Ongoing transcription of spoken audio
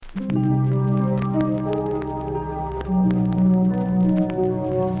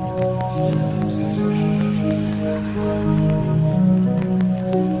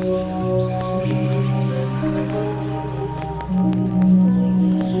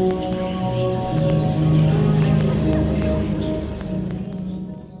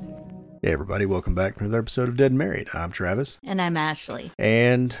Hey everybody, welcome back to another episode of Dead and Married. I'm Travis. And I'm Ashley.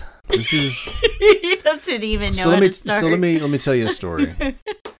 And this is... He doesn't even know how to start. So let me tell you a story.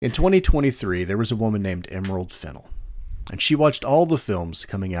 In 2023, there was a woman named Emerald Fennel. And she watched all the films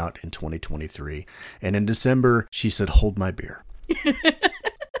coming out in 2023. And in December, she said, "Hold my beer.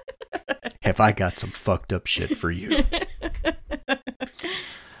 Have I got some fucked up shit for you?"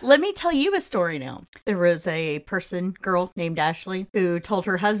 Let me tell you a story now. There was a girl named Ashley, who told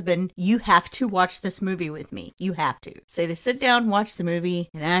her husband, "You have to watch this movie with me. You have to." So they sit down, watch the movie,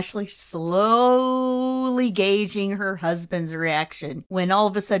 and Ashley slowly gauging her husband's reaction when all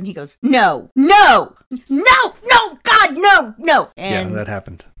of a sudden he goes, "No, no, no, no, God, no, no." And yeah, that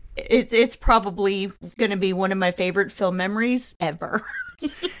happened. It's probably going to be one of my favorite film memories ever.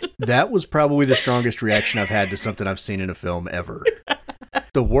 That was probably the strongest reaction I've had to something I've seen in a film ever.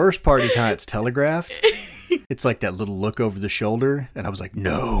 The worst part is how it's telegraphed. It's like that little look over the shoulder. And I was like,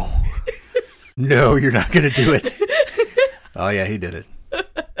 no, you're not going to do it. Oh, yeah, he did it.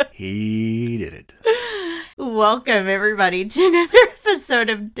 He did it. Welcome, everybody, to another episode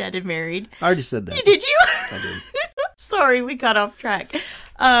of Dead and Married. I already said that. Did you? I did. Sorry, we got off track.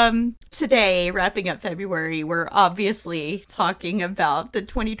 Today, wrapping up February, we're obviously talking about the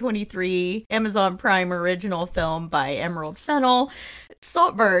 2023 Amazon Prime original film by Emerald Fennel,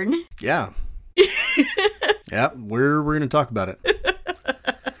 Saltburn. Yeah. Yeah, we're going to talk about it.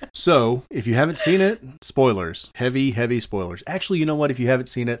 So, if you haven't seen it, spoilers. Heavy spoilers. Actually, you know what? If you haven't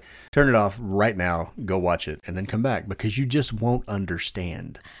seen it, turn it off right now, go watch it, and then come back, because you just won't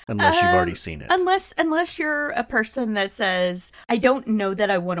understand unless you've already seen it. Unless you're a person that says, "I don't know that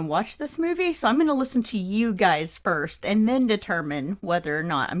I want to watch this movie, so I'm going to listen to you guys first, and then determine whether or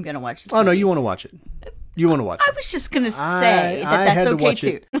not I'm going to watch this movie." Oh, no, you want to watch it. You want to watch it. I was just going to say that's okay,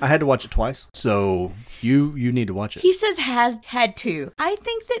 too. I had to watch it twice, so you need to watch it. He says had to. I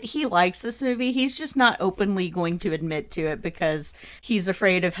think that he likes this movie. He's just not openly going to admit to it because he's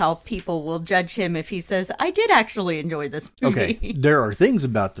afraid of how people will judge him if he says, "I did actually enjoy this movie." Okay, there are things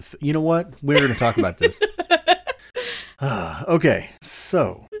about you know what? We're going to talk about this. Okay,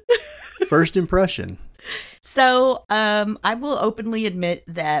 so, first impression. So, I will openly admit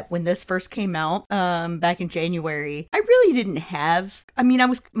that when this first came out, back in January, I really didn't have, I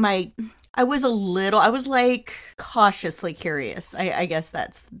was like cautiously curious. I guess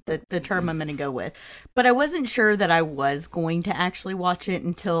that's the term I'm going to go with. But I wasn't sure that I was going to actually watch it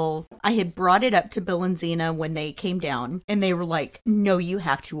until I had brought it up to Bill and Zena when they came down. And they were like, "No, you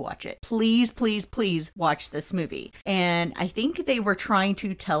have to watch it. Please, please, please watch this movie." And I think they were trying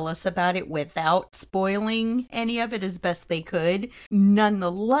to tell us about it without spoiling any of it as best they could.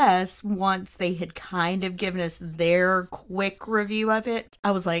 Nonetheless, once they had kind of given us their quick review of it,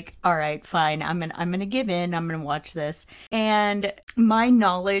 I was like, all right, fine. I'm gonna give in. I'm gonna watch this. And my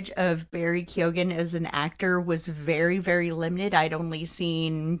knowledge of Barry Keoghan as an actor was very, very limited. I'd only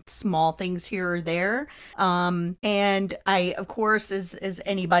seen small things here or there. And I, of course, as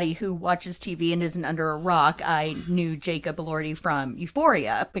anybody who watches TV and isn't under a rock, I knew Jacob Elordi from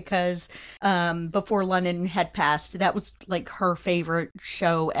Euphoria because before London had passed, that was like her favorite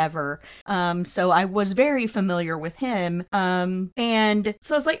show ever. So I was very familiar with him. And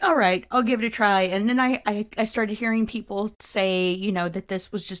so I was like, all right, I'll give it a try. And then I started hearing people say, that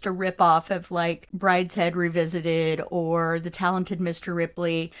this was just a ripoff of like Brideshead Revisited or The Talented Mr.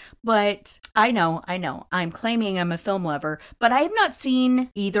 Ripley. But I know, I'm claiming I'm a film lover, but I have not seen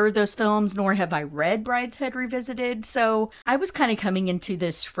either of those films, nor have I read Brideshead Revisited. So I was kind of coming into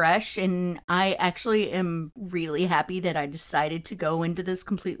this fresh, and I actually am really happy that I decided to go into this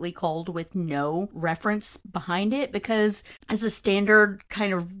completely cold with no reference behind it, because as a standard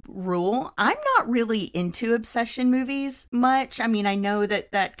kind of rule, I'm not really into obsession movies much. I mean, I know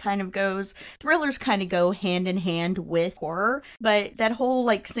that kind of goes, thrillers kind of go hand in hand with horror, but that whole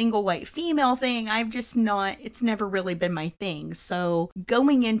like single white female thing, it's never really been my thing. So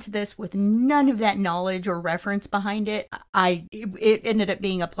going into this with none of that knowledge or reference behind it, it ended up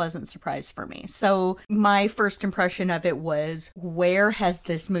being a pleasant surprise for me. So my first impression of it was, where has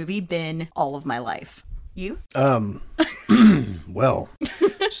this movie been all of my life? You? Well,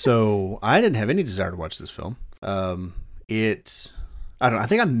 so I didn't have any desire to watch this film. I don't know. I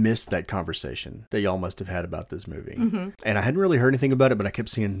think I missed that conversation that y'all must have had about this movie. Mm-hmm. And I hadn't really heard anything about it, but I kept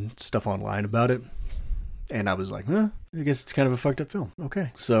seeing stuff online about it. And I was like, I guess it's kind of a fucked up film.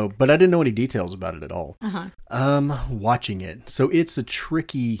 Okay. So, but I didn't know any details about it at all. Uh-huh. Watching it. So it's a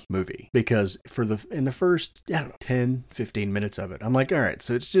tricky movie because in the first, 10, 15 minutes of it, I'm like, all right,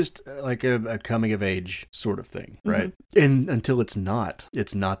 so it's just like a coming of age sort of thing, right? Mm-hmm. And until it's not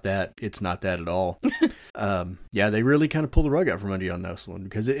that at all. Yeah, they really kind of pull the rug out from under you on this one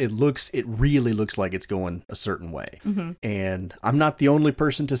because it really looks like it's going a certain way. And I'm not the only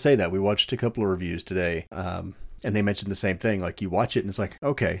person to say that. We watched a couple of reviews today. And they mentioned the same thing. Like, you watch it and it's like,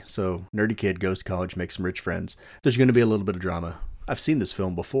 okay, so nerdy kid goes to college, makes some rich friends. There's going to be a little bit of drama. I've seen this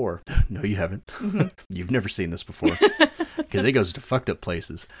film before. No, you haven't. You've never seen this before because it goes to fucked up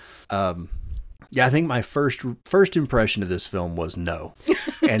places. Yeah, I think my first impression of this film was no.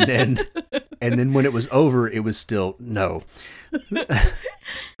 And then when it was over, it was still no. The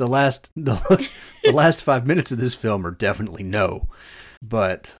last 5 minutes of this film are definitely no.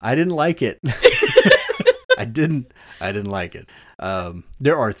 But I didn't like it. I didn't like it.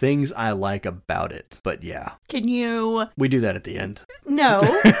 There are things I like about it, but yeah. We do that at the end. No,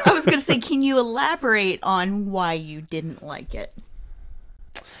 I was going to say, can you elaborate on why you didn't like it?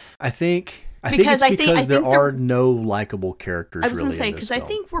 I think there are no likable characters. I was going to say, because I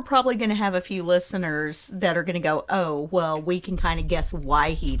think we're probably going to have a few listeners that are going to go, oh, well, we can kind of guess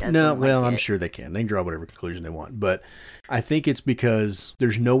why he doesn't like it. I'm sure they can. They can draw whatever conclusion they want. But I think it's because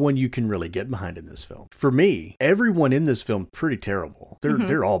there's no one you can really get behind in this film. For me, everyone in this film pretty terrible.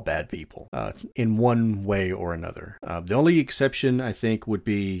 They're all bad people in one way or another. The only exception, I think, would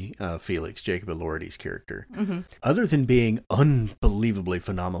be Felix, Jacob Elordi's character. Other than being unbelievably,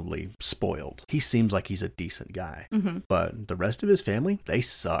 phenomenally spoiled, he seems like he's a decent guy. But the rest of his family, they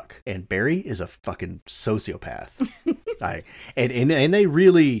suck. And Barry is a fucking sociopath. And they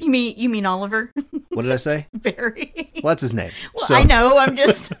really... You mean Oliver? What did I say? Barry. Well, that's his name. Well, I know. I'm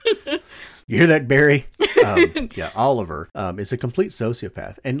just... You hear that, Barry? Yeah, Oliver is a complete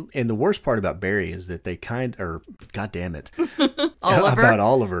sociopath. And the worst part about Barry is that God damn it. About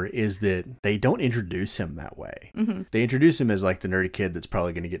Oliver is that they don't introduce him that way. They introduce him as like the nerdy kid that's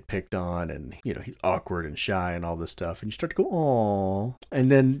probably going to get picked on and, he's awkward and shy and all this stuff. And you start to go, oh.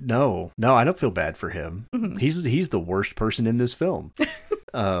 And then, no, I don't feel bad for him. He's the worst person in this film.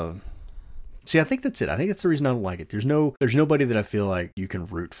 See, I think that's it. I think that's the reason I don't like it. There's nobody that I feel like you can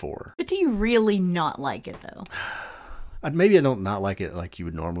root for. But do you really not like it, though? Maybe I don't not like it like you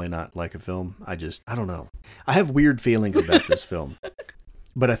would normally not like a film. I don't know. I have weird feelings about this film.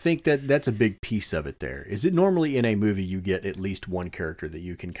 But I think that's a big piece of it there. Is it normally in a movie you get at least one character that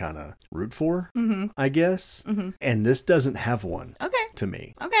you can kind of root for, I guess? And this doesn't have one to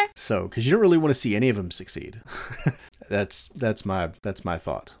me. Okay. So, because you don't really want to see any of them succeed. That's my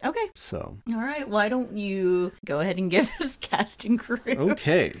thought. Okay. So. All right. Why don't you go ahead and give us cast and crew?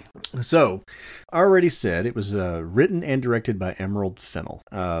 Okay. So, I already said it was written and directed by Emerald Fennell.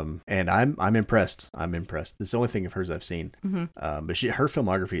 And I'm impressed. It's the only thing of hers I've seen. But her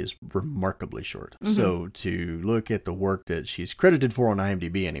filmography is remarkably short. So to look at the work that she's credited for on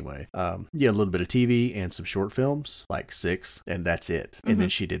IMDb anyway, a little bit of TV and some short films, like 6, and that's it. And then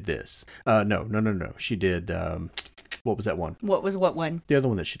she did this. No. She did... what was that one? What one? The other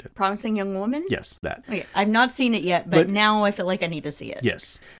one that she did. Promising Young Woman? Yes, that. Okay. I've not seen it yet, but now I feel like I need to see it.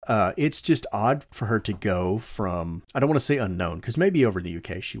 Yes. It's just odd for her to go from, I don't want to say unknown, because maybe over in the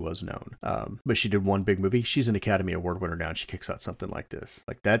UK she was known. But she did one big movie. She's an Academy Award winner now, and she kicks out something like this.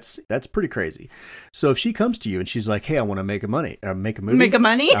 Like, that's pretty crazy. So if she comes to you and she's like, hey, I want to make a movie. Make a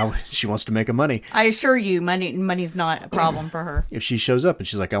money? She wants to make a money. I assure you, money's not a problem for her. If she shows up and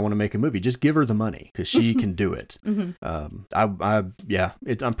she's like, I want to make a movie, just give her the money, because she can do it.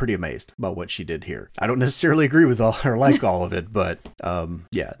 I'm pretty amazed about what she did here. I don't necessarily agree with all or like all of it, but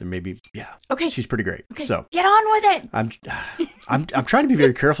there may be, okay, she's pretty great. Okay. So get on with it. I'm trying to be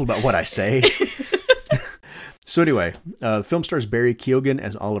very careful about what I say. So anyway, the film stars Barry Keoghan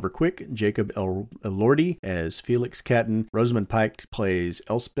as Oliver Quick, Jacob Elordi as Felix Catton, Rosamund Pike plays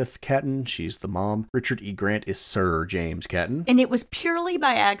Elspeth Catton, she's the mom, Richard E. Grant is Sir James Catton. And it was purely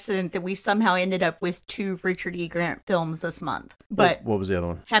by accident that we somehow ended up with 2 Richard E. Grant films this month. But what was the other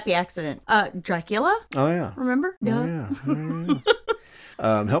one? Happy accident. Dracula? Oh yeah. Remember? Oh yeah.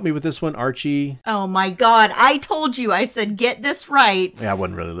 Help me with this one, Archie. Oh my God. I told you. I said, get this right. Yeah, I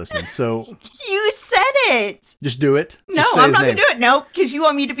wasn't really listening. So you said it. Just do it. No, I'm not going to do it. No, because you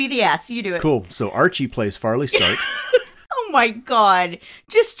want me to be the ass. You do it. Cool. So Archie plays Farley Stark. Oh my God.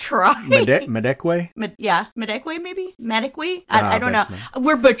 Just try. Madekwe? Madekwe maybe? Madekwe? I don't know.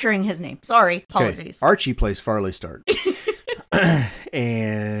 We're butchering his name. Sorry. Apologies. Okay. Archie plays Farley Stark.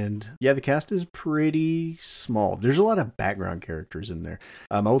 And the cast is pretty small. There's a lot of background characters in there.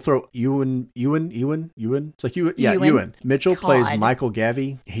 I will throw Ewan. It's like Ewan. Yeah, Ewan. Mitchell plays Michael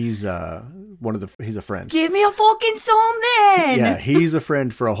Gavey. He's he's a friend. Give me a fucking song then. Yeah, he's a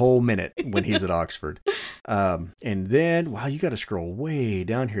friend for a whole minute when he's at Oxford. And then, wow, you got to scroll way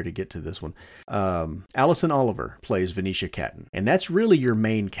down here to get to this one. Alison Oliver plays Venetia Catton, and that's really your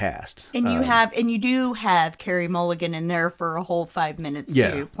main cast. And you do have Carey Mulligan in there for a whole 5 minutes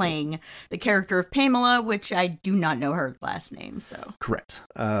too, playing the character of Pamela, which I do not know her last name. So correct.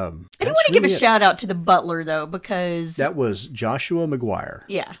 I do want to give a shout out to the butler though, because that was Joshua McGuire.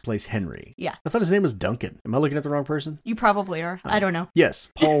 Yeah, plays Henry. Yeah, I thought his name was Duncan. Am I looking at the wrong person? You probably are. I don't know.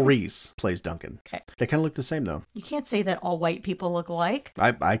 Yes, Paul Reese plays Duncan. Okay, they kind of look the same though. You can't say that all white people look alike.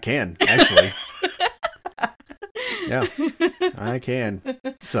 I can actually. Yeah, I can.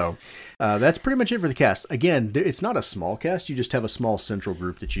 So that's pretty much it for the cast. Again, it's not a small cast. You just have a small central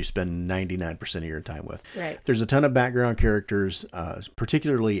group that you spend 99% of your time with. Right. There's a ton of background characters,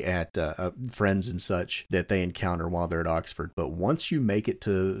 particularly at friends and such that they encounter while they're at Oxford. But once you make it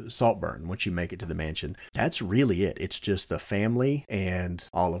to Saltburn, once you make it to the mansion, that's really it. It's just the family and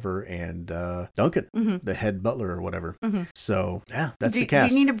Oliver and Duncan, the head butler or whatever. Mm-hmm. So yeah, that's the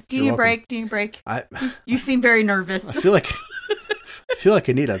cast. Do you need a break? Do you need a break? You seem very nervous. I feel like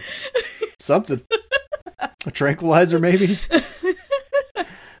I need something. A tranquilizer, maybe?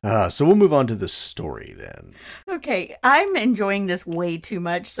 So we'll move on to the story then. Okay, I'm enjoying this way too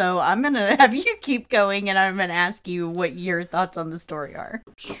much, so I'm going to have you keep going, and I'm going to ask you what your thoughts on the story are.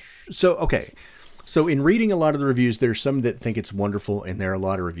 So in reading a lot of the reviews, there's some that think it's wonderful, and there are a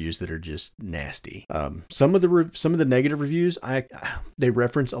lot of reviews that are just nasty. Some of the negative reviews, they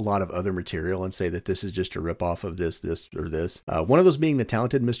reference a lot of other material and say that this is just a ripoff of this, or this. One of those being The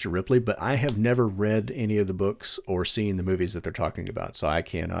Talented Mr. Ripley, but I have never read any of the books or seen the movies that they're talking about, so I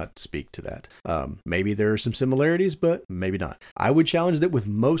cannot speak to that. Maybe there are some similarities, but maybe not. I would challenge that with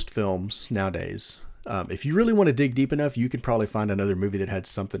most films nowadays. If you really want to dig deep enough, you could probably find another movie that had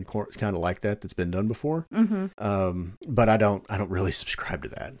something kind of like that's been done before. Mm-hmm. But I don't really subscribe to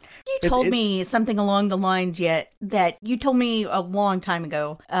that. You told me something along the lines that you told me a long time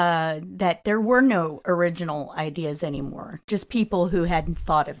ago that there were no original ideas anymore, just people who hadn't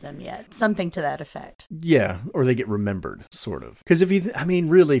thought of them yet. Something to that effect. Yeah, or they get remembered, sort of. Because if you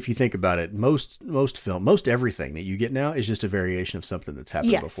think about it, most everything that you get now is just a variation of something that's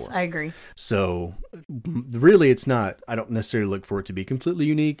happened before. Yes, I agree. So really, it's not. I don't necessarily look for it to be completely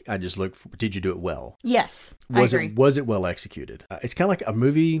unique. I just look for, did you do it well? Yes, I agree. Was it well executed? It's kind of like a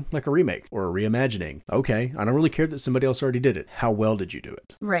movie, like a remake or a reimagining. Okay, I don't really care that somebody else already did it. How well did you do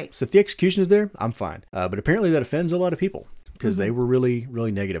it? Right. So if the execution is there, I'm fine. But apparently that offends a lot of people, because they were really,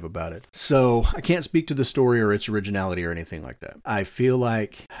 really negative about it. So I can't speak to the story or its originality or anything like that. I feel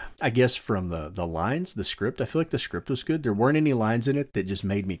like, I guess from the lines, the script, I feel like the script was good. There weren't any lines in it that just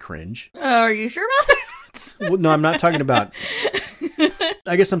made me cringe. Are you sure about that? Well, no, I'm not talking about...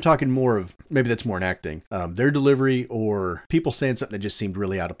 I guess I'm talking more of, maybe that's more in acting, their delivery or people saying something that just seemed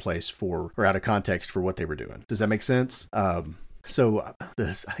really out of place or out of context for what they were doing. Does that make sense? So I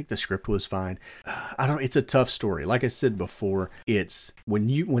think the script was fine. It's a tough story. Like I said before, it's when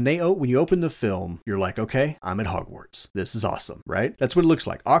you open the film, you're like, okay, I'm at Hogwarts. This is awesome, right? That's what it looks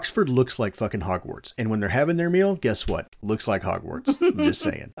like. Oxford looks like fucking Hogwarts. And when they're having their meal, guess what? Looks like Hogwarts. I'm just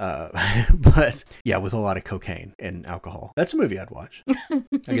saying. But yeah, with a lot of cocaine and alcohol. That's a movie I'd watch.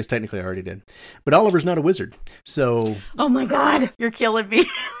 I guess technically I already did. But Oliver's not a wizard. So. Oh my God, you're killing me.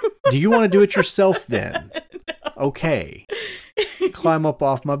 Do you want to do it yourself then? Okay. Climb up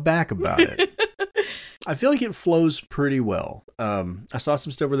off my back about it. I feel like it flows pretty well. I saw some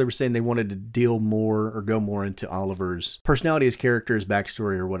stuff where they were saying they wanted to deal more or go more into Oliver's personality, his character, his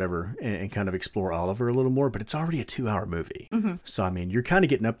backstory or whatever, and kind of explore Oliver a little more, but it's already a 2-hour movie. Mm-hmm. So, I mean, you're kind of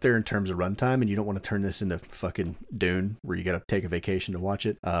getting up there in terms of runtime, and you don't want to turn this into fucking Dune where you got to take a vacation to watch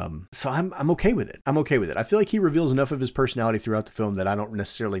it. So I'm okay with it. I feel like he reveals enough of his personality throughout the film that I don't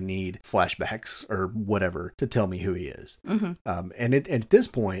necessarily need flashbacks or whatever to tell me who he is. Mm-hmm. And at this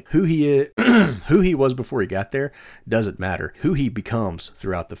point, who he is, who he was before he got there doesn't matter. Who he becomes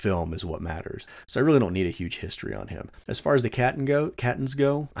throughout the film is what matters. So I really don't need a huge history on him. As far as the Cattons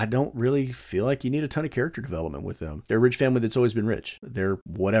go, I don't really feel like you need a ton of character development with them. They're a rich family that's always been rich. They're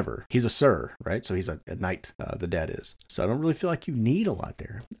whatever. He's a sir, right? So he's a knight, the dad is. So I don't really feel like you need a lot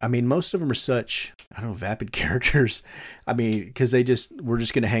there. I mean, most of them are such, I don't know, vapid characters. I mean, because we're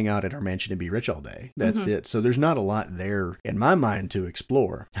just going to hang out at our mansion and be rich all day. That's it. So there's not a lot there in my mind to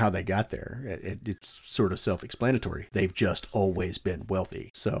explore how they got there. It's sort of self-explanatory. They've just always been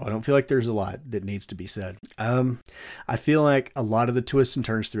wealthy. So I don't feel like there's a lot that needs to be said. I feel like a lot of the twists and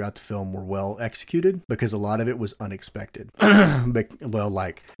turns throughout the film were well executed because a lot of it was unexpected. Well,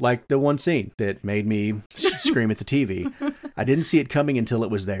 like the one scene that made me scream at the TV. I didn't see it coming until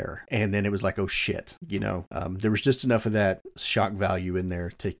it was there. And then it was like, oh shit, you know, there was just enough of that shock value in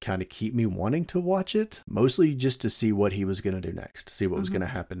there to kind of keep me wanting to watch it, mostly just to see what he was going to do next, see what was going to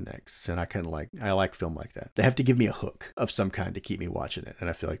happen next. And I like film like that. They have to give me a hook of some kind to keep me watching it. And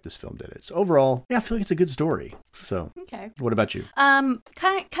I feel like this film did it. So overall, yeah, I feel like it's a good story. So, okay. What about you?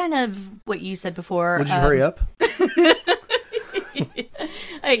 Kind of what you said before. Would you hurry up?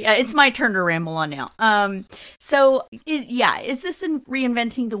 It's my turn to ramble on now. Is this in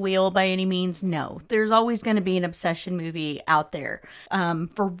reinventing the wheel by any means? No. There's always going to be an obsession movie out there.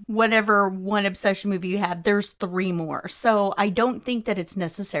 For whatever one obsession movie you have, there's 3 more. So I don't think that it's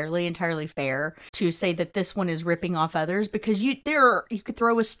necessarily entirely fair to say that this one is ripping off others, because you could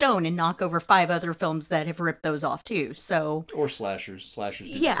throw a stone and knock over 5 other films that have ripped those off too. So or slashers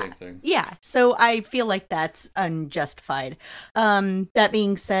do the same thing. Yeah. So I feel like that's unjustified. That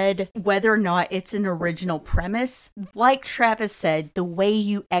being said, whether or not it's an original premise, like Travis said, the way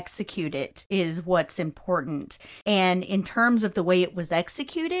you execute it is what's important. And in terms of the way it was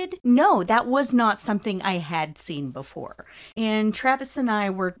executed, no, that was not something I had seen before. And Travis and I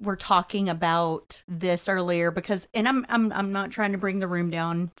were talking about this earlier because, and I'm not trying to bring the room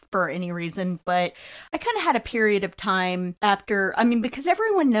down for any reason, but I kind of had a period of time after, because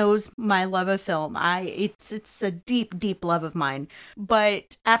everyone knows my love of film. It's a deep, deep love of mine.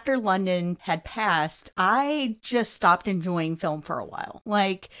 But after London had passed, I just stopped enjoying film for a while.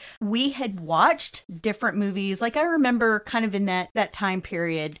 Like, we had watched different movies. Like, I remember kind of in that time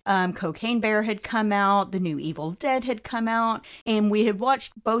period, Cocaine Bear had come out, the new Evil Dead had come out, and we had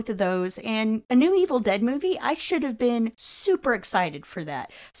watched both of those. And a new Evil Dead movie, I should have been super excited for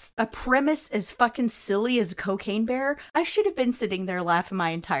that. A premise as fucking silly as Cocaine Bear, I should have been sitting there laughing my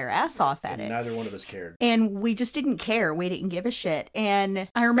entire ass off at it. Neither one of us cared. And we just didn't care. We didn't give a shit. And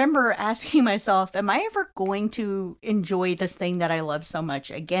I remember asking myself, am I ever going to enjoy this thing that I love so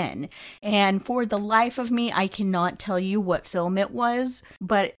much again? And for the life of me, I cannot tell you what film it was,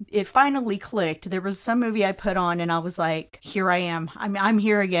 but it finally clicked. There was some movie I put on and I was like, here I am. I'm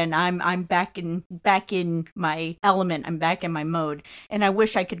here again. I'm back in my element. I'm back in my mode. And I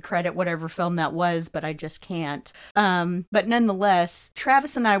wish I could credit whatever film that was, but I just can't. But nonetheless,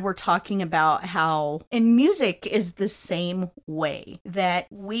 Travis and I were talking about how, and music is the same way, that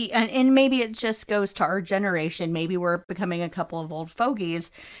and maybe it just goes to our generation. Maybe we're becoming a couple of old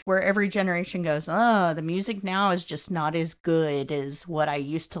fogies where every generation goes, oh, the music now is just not as good as what I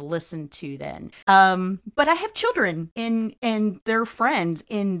used to listen to then. But I have children and their friends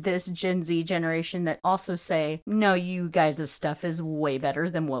in this Gen Z generation that also say, no, you guys' stuff is way better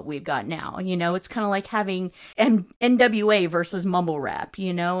than what we've got now. You know, it's kind of like having NWA versus mumble rap.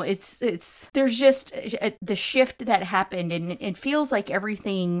 You know, there's just the shift that happened, and it feels like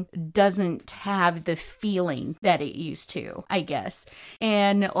everything doesn't have the feeling that it used to, I guess.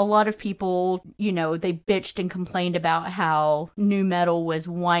 And a lot of people, you know, they bitched and complained about how nu metal was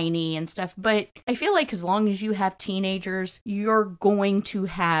whiny and stuff. But I feel like as long as you have teenagers, you're going to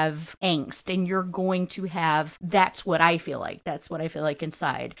have angst, and you're going to have, that's what I feel like. That's what I feel like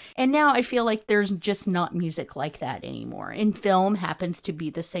inside. And now I feel like there's just not music like that anymore. And film happens to be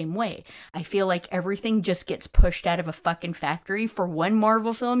the same way. I feel like everything just gets pushed out of a fucking factory. For one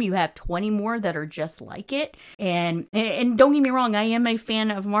Marvel film, you have 20 more that are just like it. And don't get me wrong, I am a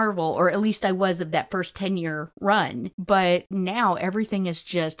fan of Marvel, or at least I was of that first 10-year run. But now everything is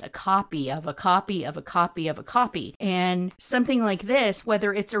just a copy of a copy of a copy of a copy. And something like this,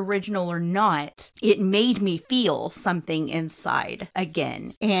 whether it's original or not, it made me feel something inside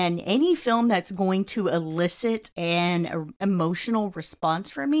again. And any film that's going to elicit an emotional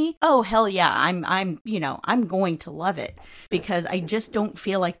response from me, oh hell yeah, I'm going to love it, because I just don't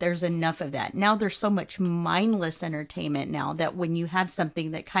feel like there's enough of that. Now there's so much mindless entertainment now that when you have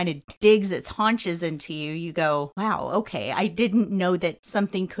something that kind of digs its haunches into you, you go, wow, okay, I didn't know that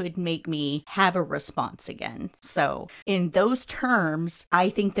something could make me have a response again. So in those terms, I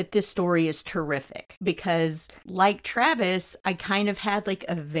think that this story is terrific, because like Travis, I kind of had like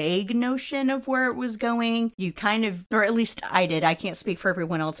a vague notion of where it was going. You kind of, or at least I did, I can't speak for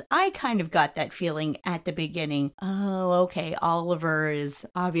everyone else, I kind of got that feeling at the beginning. Oh, okay, Oliver is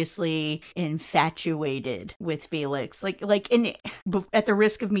obviously infatuated with Felix. At the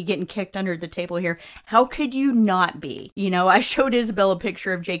risk of me getting kicked under the table here, how could you not be? You know, I showed Isabel a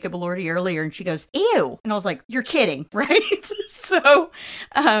picture of Jacob Elordi earlier and she goes, ew. And I was like, you're kidding, right? So,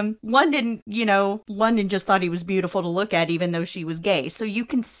 London just thought he was beautiful to look at, even though she was gay. So you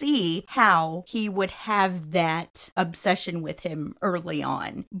can see how he would have that obsession with him early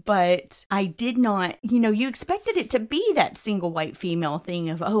on. But I did not, you expected it to be that single white female thing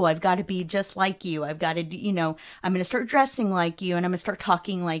of, oh, I've got to be just like you. I've got to, I'm going to start dressing like you, and I'm going to start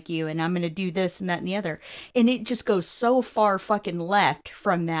talking like you, and I'm going to do this and that and the other. And it just goes so far fucking left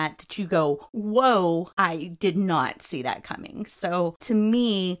from that you go, whoa, I did not see that coming. So to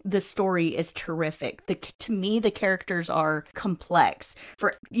me, the story is terrific. To me, the characters are complex.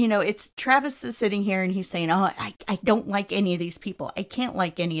 It's Travis is sitting here and he's saying, oh, I don't like any of these people. I can't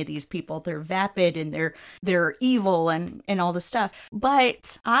like any of these people. They're vapid and they're evil and all this stuff.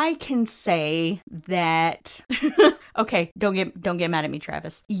 But I can say that, okay, don't get mad at me,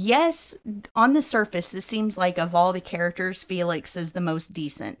 Travis. Yes, on the surface, it seems like of all the characters, Felix is the most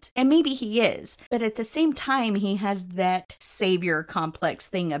decent. And maybe he is. But at the same time, he has that savior complex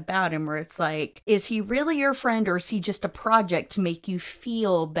thing about him where it's like, is he really your friend, or is he just a project to make you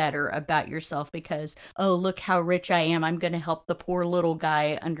feel better about yourself because, oh, look how rich I am. I'm going to help the poor little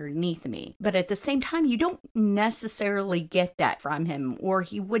guy underneath me. But at the same time, you don't necessarily get that from him, or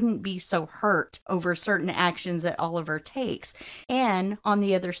he wouldn't be so hurt over certain actions that Oliver takes. And on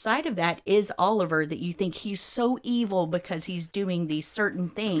the other side of that is Oliver, that you think he's so evil because he's doing these certain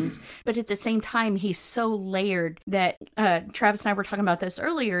things. But at the same time, he's so layered that Travis and I were talking about this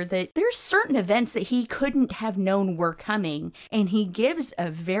earlier, that there's certain events that he couldn't have known were coming, and he gives a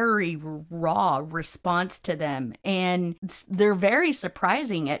very raw response to them, and they're very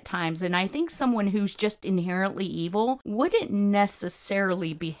surprising at times. And I think someone who's just inherently evil wouldn't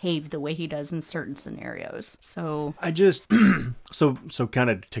necessarily behave the way he does in certain scenarios. So I just so kind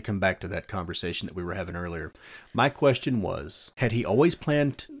of to come back to that conversation that we were having earlier, my question was, had he always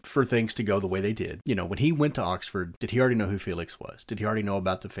planned for things to go the way they did? When he went to Oxford, did he already know who Felix was? Did he already know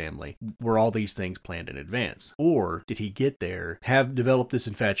about the family? Were all these things planned in advance? Or did he get there, have developed this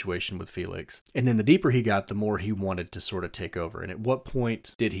infatuation with Felix, and then the deeper he got, the more he wanted to sort of take over? And at what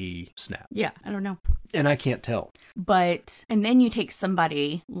point did he snap? Yeah, I don't know. And I can't tell. But, and then you take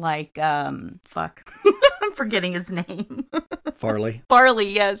somebody like, fuck. I'm forgetting his name. Farley. Farley,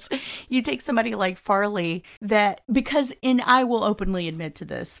 yes. You take somebody like Farley that, because, and I will openly admit to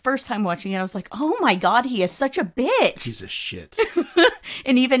this, first time watching it, I was like, oh my God, he is such a bitch. He's a shit.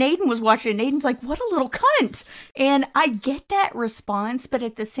 And even Aiden was watching it, and Aiden's like, what a little cunt. And I get that response, but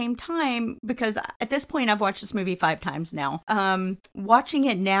at the same time, because at this point I've watched this movie 5 times now, watching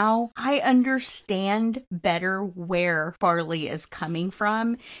it now, I understand better where Farley is coming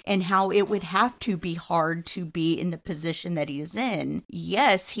from and how it would have to be hard to be in the position that he is in.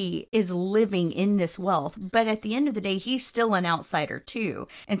 Yes, he is living in this wealth, but at the end of the day, he's still an outsider too.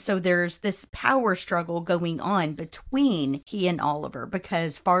 And so there's this power struggle going on between he and Oliver,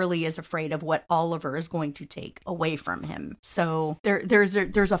 because Farley is afraid of what Oliver is going to take away from him. So there's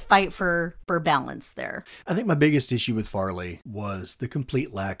a fight for balance there. I think my biggest issue with Farley was the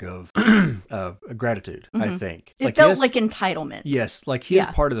complete lack of gratitude. I think it felt like entitlement. Yes, like he is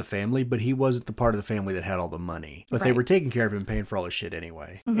part of the family, but he wasn't the part of the family that had all the money. But they were taking care of him, paying for all his shit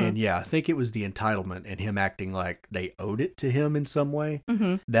anyway. And I think it was the entitlement and him acting like they owed it to him in some way.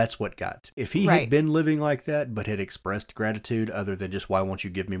 That's what got. If he had been living like that, but had expressed gratitude other than just, why won't you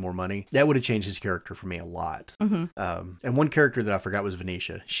give me more money? That would have changed his character for me a lot. And one character that I forgot was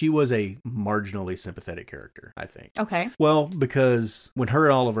Venetia. She was a marginally sympathetic character, I think. Okay. Well, because when her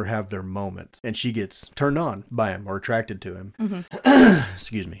and Oliver have their moment and she gets turned on by him or attracted to him,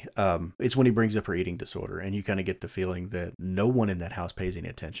 excuse me, it's when he brings up her eating disorder, and you kind of get the feeling that no one in that house pays any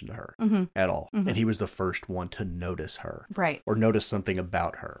attention to her at all. And he was the first one to notice her. Right. Or notice something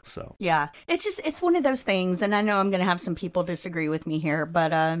about her. So yeah, it's one of those things, and I know I'm going to have some people disagree with me here,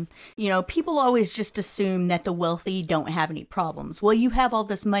 but people always just assume that the wealthy don't have any problems. Well, you have all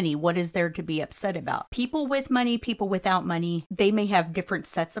this money. What is there to be upset about? People with money, people without money, they may have different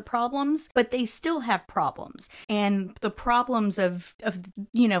sets of problems, but they still have problems. And the problems of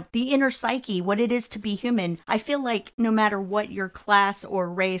the inner psyche, what it is to be human, I feel like no matter what your class or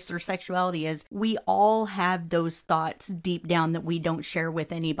race or sexuality is, we all have those thoughts deep down that we don't share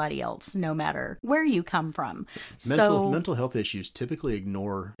with anybody else, no matter where you come from. Mental health issues typically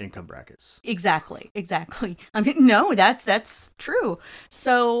ignore income brackets. Exactly. I mean, no, that's true.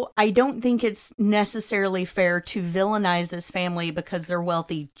 So I don't think it's necessarily fair to villainize this family because they're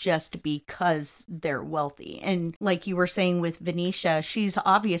wealthy just because they're wealthy. And like you were saying with Venetia, she's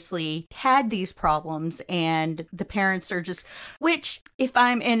obviously had these problems problems, and the parents are just, which if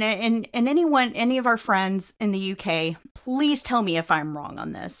I'm and anyone, any of our friends in the UK, please tell me if I'm wrong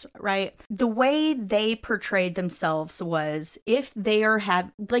on this, right? The way they portrayed themselves was, if they are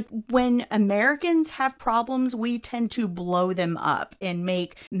like when Americans have problems, we tend to blow them up and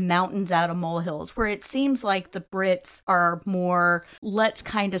make mountains out of molehills, where it seems like the Brits are more, let's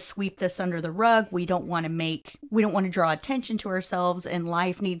kind of sweep this under the rug. We don't want to draw attention to ourselves, and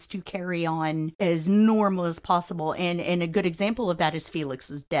life needs to carry on as normal as possible. And a good example of that is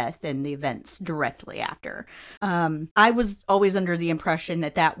Felix's death and the events directly after. I was always under the impression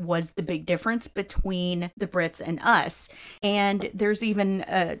that that was the big difference between the Brits and us. And there's even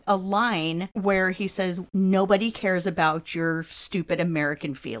a line where he says, nobody cares about your stupid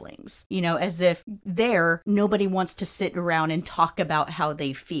American feelings, as if there, nobody wants to sit around and talk about how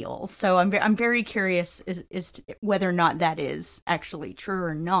they feel. So I'm very curious as to whether or not that is actually true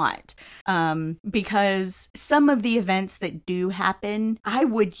or not. Because some of the events that do happen,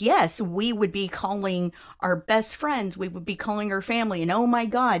 we would be calling our best friends, we would be calling our family, and oh my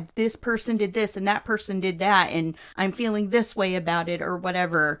God, this person did this and that person did that, and I'm feeling this way about it or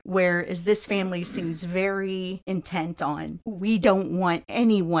whatever. Whereas this family seems very intent on, we don't want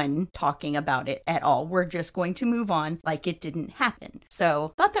anyone talking about it at all. We're just going to move on like it didn't happen.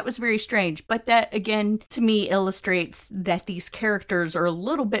 So thought that was very strange, but that again to me illustrates that these characters are a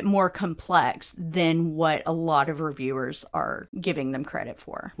little bit more complex than what a lot of reviewers are giving them credit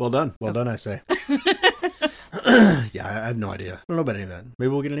for. Well done. Well done, I say. Yeah, I have no idea. I don't know about any of that. Maybe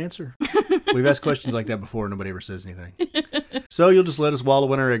we'll get an answer. We've asked questions like that before. Nobody ever says anything. So you'll just let us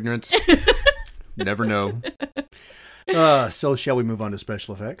wallow in our ignorance. Never know. So shall we move on to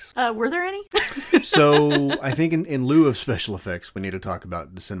special effects? Were there any? So I think in lieu of special effects, we need to talk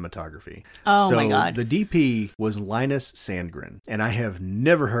about the cinematography. Oh my God. The DP was Linus Sandgren, and I have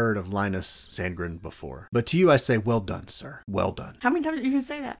never heard of Linus Sandgren before. But to you, I say, well done, sir. Well done. How many times are you going to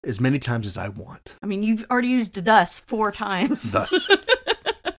say that? As many times as I want. I mean, you've already used thus 4 times. Thus.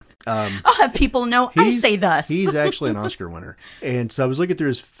 I'll have people know I say thus. He's actually an Oscar winner. And so I was looking through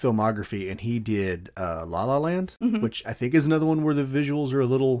his filmography, and he did La La Land, which I think is another one where the visuals are a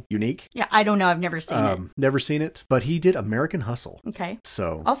little unique. Yeah, I don't know. I've never seen it. Never seen it. But he did American Hustle. Okay.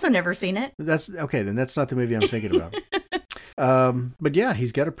 So also never seen it. That's okay. Then that's not the movie I'm thinking about. But yeah,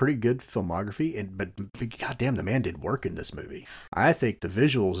 he's got a pretty good filmography, but goddamn, the man did work in this movie. I think the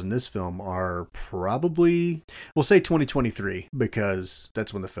visuals in this film are probably, we'll say 2023, because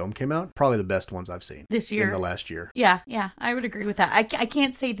that's when the film came out. Probably the best ones I've seen this year, in the last year. Yeah, I would agree with that. I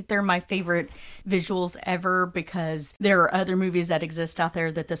can't say that they're my favorite visuals ever, because there are other movies that exist out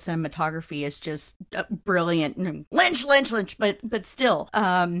there that the cinematography is just brilliant. Lynch, but still.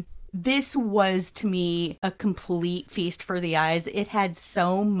 This was, to me, a complete feast for the eyes. It had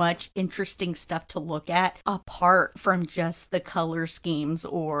so much interesting stuff to look at, apart from just the color schemes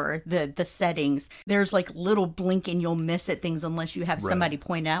or the settings. There's like little blink and you'll miss it things unless you have somebody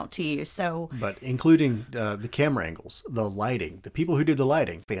point out to you. So, but including the camera angles, the lighting, the people who did the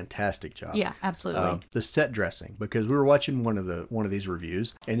lighting, fantastic job. Yeah, absolutely. The set dressing, because we were watching one of these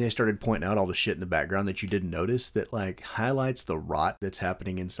reviews, and they started pointing out all the shit in the background that you didn't notice that like highlights the rot that's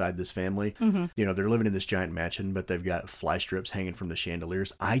happening inside this family. They're living in this giant mansion, but they've got fly strips hanging from the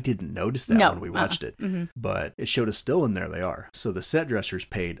chandeliers. I didn't notice that when we watched it, but it showed us still, and there they are. So the set dressers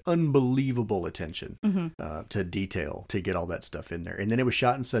paid unbelievable attention to detail to get all that stuff in there. And then it was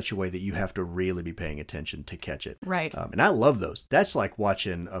shot in such a way that you have to really be paying attention to catch it. Right. And I love those. That's like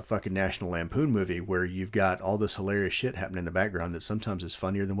watching a fucking National Lampoon movie where you've got all this hilarious shit happening in the background that sometimes is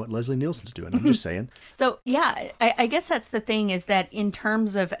funnier than what Leslie Nielsen's doing. I'm just saying. So yeah, I guess that's the thing, is that in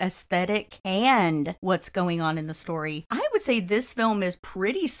terms of aesthetic and what's going on in the story, I would say this film is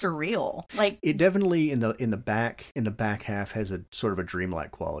pretty surreal. Like, it definitely in the back half has a sort of a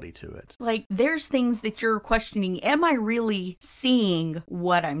dreamlike quality to it. Like, there's things that you're questioning, am I really seeing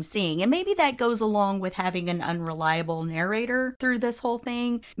what I'm seeing? And maybe that goes along with having an unreliable narrator through this whole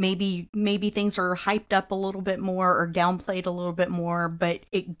thing. Maybe things are hyped up a little bit more or downplayed a little bit more, but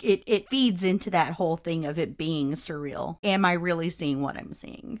it feeds into that whole thing of it being surreal. Am I really seeing what I'm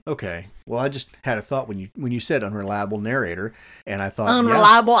seeing? Okay. Well, I just had a thought when you said unreliable narrator, and I thought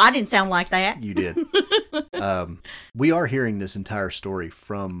unreliable. Yeah, I didn't sound like that. You did. We are hearing this entire story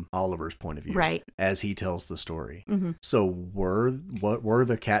from Oliver's point of view, right, as he tells the story. Mm-hmm. So were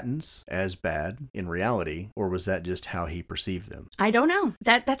the Cattons as bad in reality, or was that just how he perceived them? I don't know.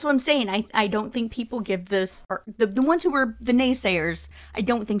 That's what I'm saying. I don't think people give this, or the ones who were the naysayers, I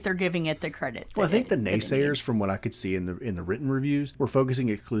don't think they're giving it the credit. Well, I think the naysayers, from what I could see in the written reviews, were focusing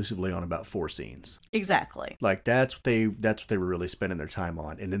exclusively on about 4 scenes. Exactly. Like that's what they were really spending their time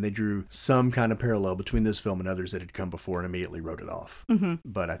on, and then they drew some kind of parallel between this film and others that had come before and immediately wrote it off. Mm-hmm.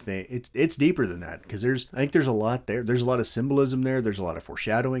 But I think it's deeper than that, because I think there's a lot there. There's a lot of symbolism there. There's a lot of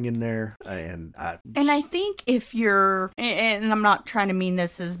foreshadowing in there, and I think if you're, and I'm not trying to mean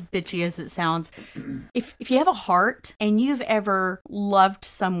this as bitchy as it sounds, if you have a heart and you've ever loved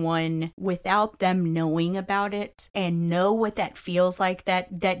someone without them knowing about it and know what that feels like,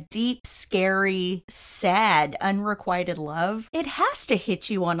 that deep, scary, sad, unrequited love, it has to hit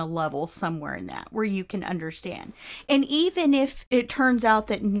you on a level somewhere in that where you can understand. And even if it turns out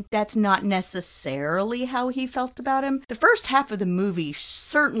that that's not necessarily how he felt about him, the first half of the movie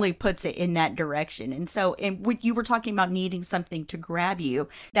certainly puts it in that direction. And so, and what you were talking about needing something to grab you,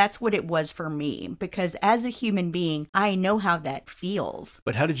 that's what it was for me, because as a human being, I know how that feels.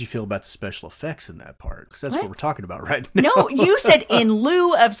 But how did you feel about the special effects in that part? Because that's what we're talking about right now. No, you said in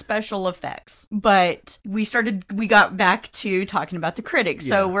lieu of special effects, but we got back to talking about the critics.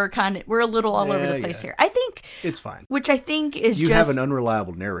 So we're a little all over the place here. I think it's fine. Which I think is you have an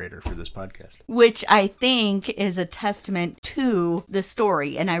unreliable narrator for this podcast. Which I think is a testament to the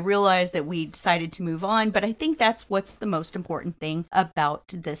story. And I realize that we decided to move on, but I think that's what's the most important thing about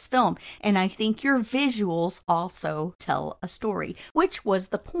this film. And I think your visuals also tell a story, which was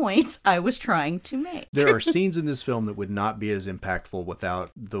the point I was trying to make. There are scenes in this film that would not be as impactful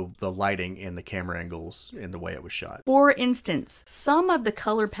without the lighting and the camera angles and the way it was shot. For instance, some of the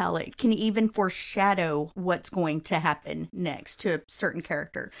color palette can even foreshadow what's going to happen next to a certain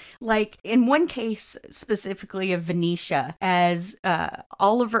character. Like in one case specifically of Venetia, as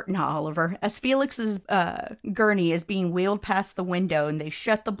as Felix's gurney is being wheeled past the window and they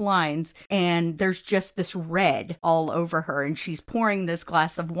shut the blinds and there's just this red all over her and she's pouring this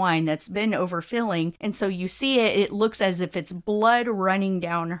glass of wine that's been overfilling, and so you see it looks as if it's blood running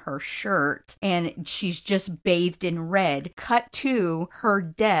down her shirt and she's just bathed in red. Cut to her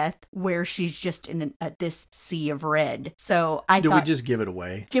death where she's just in this sea of red. So I thought, we just give it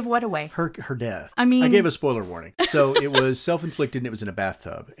away? Give what away? Her death. I mean, I gave a spoiler warning. So it was self-inflicted and it was in a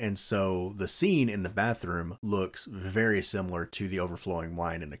bathtub, and so the scene in the bathroom looks very similar to the overflowing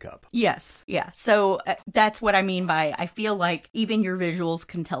wine in the cup. Yes, yeah. So that's what I mean by I feel like even your visuals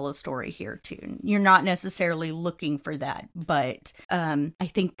can tell a story here too. You're not necessarily looking for that, but I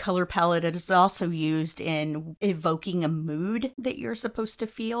think color palette is also used in evoking a mood that you're supposed to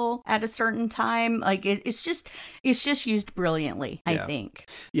feel at a certain time. Like it's just used brilliantly, I think.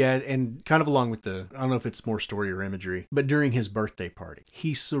 Yeah, and kind of along with I don't know if it's more story or imagery, but during his birthday party,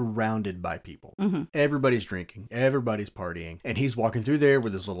 he's surrounded by people. Mm-hmm. Everybody's drinking, everybody's partying, and he's walking through there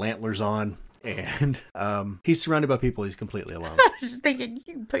with his little antlers on. And he's surrounded by people. He's completely alone. I was just thinking,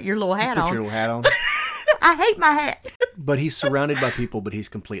 you can put your little hat on. Put your little hat on. I hate my hat. But he's surrounded by people, but he's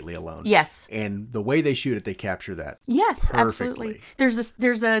completely alone. Yes. And the way they shoot it, they capture that. Yes, perfectly.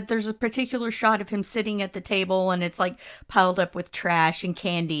 Absolutely. There's a particular shot of him sitting at the table and it's like piled up with trash and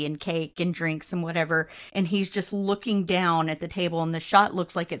candy and cake and drinks and whatever. And he's just looking down at the table and the shot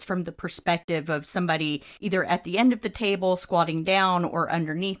looks like it's from the perspective of somebody either at the end of the table squatting down or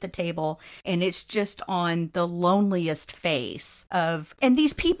underneath the table. And it's just on the loneliest face of, and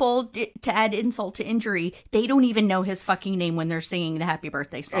these people, to add insult to injury, they don't even know his fucking name when they're singing the happy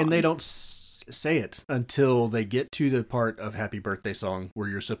birthday song. And they don't say it until they get to the part of happy birthday song where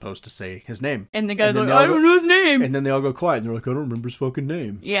you're supposed to say his name. And the guy's like, I don't know his name. And then they all go quiet and they're like, I don't remember his fucking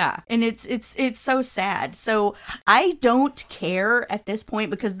name. Yeah. And it's so sad. So I don't care at this point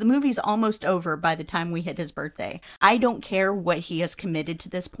because the movie's almost over by the time we hit his birthday. I don't care what he has committed to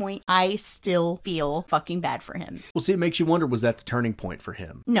this point. I still feel fucking bad for him. Well, see, it makes you wonder, was that the turning point for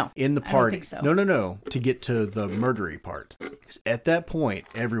him? No. In the party? I don't think so. No. To get to the murdery part. Because at that point,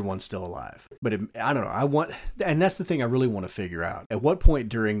 everyone's still alive. But I don't know. And that's the thing I really want to figure out. At what point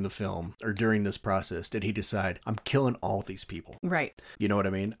during the film or during this process did he decide, I'm killing all these people? Right. You know what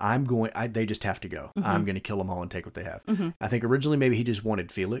I mean? They just have to go. Mm-hmm. I'm going to kill them all and take what they have. Mm-hmm. I think originally maybe he just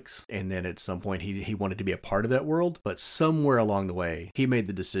wanted Felix. And then at some point he wanted to be a part of that world. But somewhere along the way, he made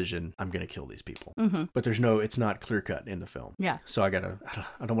the decision, I'm going to kill these people. Mm-hmm. But it's not clear cut in the film. Yeah. So I don't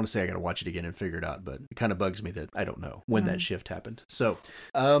want to say I got to watch it again and figure it out. But it kind of bugs me that I don't know when that shift happened. So,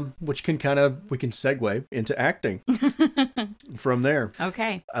 which can kind we can segue into acting from there.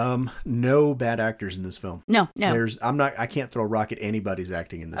 Okay. No bad actors in this film. No. I can't throw a rock at anybody's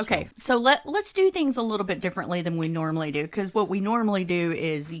acting in this film. Okay, so let's do things a little bit differently than we normally do, because what we normally do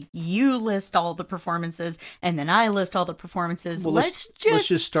is you list all the performances, and then I list all the performances. Well, let's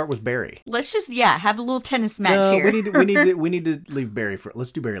just start with Barry. Let's just have a little tennis match here. we need to leave Barry for.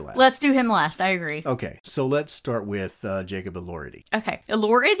 Let's do Barry last. Let's do him last. I agree. Okay, so let's start with Jacob Elordi. Okay,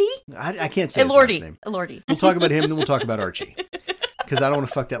 Elordi. I can't say his last name. Elordi. We'll talk about him, and then we'll talk about Archie, because I don't want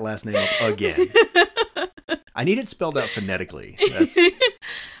to fuck that last name up again. I need it spelled out phonetically.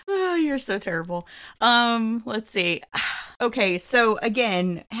 Oh, you're so terrible. Let's see. Okay, so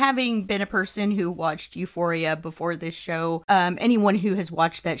again, having been a person who watched Euphoria before this show, anyone who has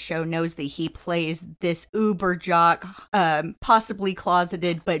watched that show knows that he plays this uber jock, possibly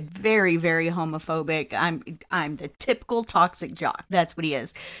closeted, but very, very homophobic. I'm the typical toxic jock. That's what he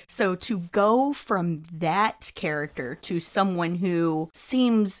is. So to go from that character to someone who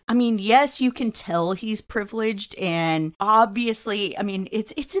seems, yes, you can tell he's privileged, and obviously,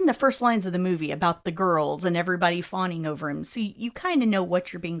 it's in the first lines of the movie about the girls and everybody fawning over him. So you kind of know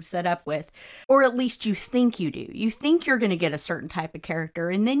what you're being set up with, or at least you think you do. You think you're going to get a certain type of character,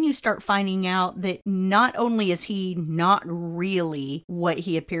 and then you start finding out that not only is he not really what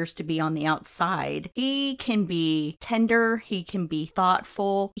he appears to be on the outside, he can be tender, he can be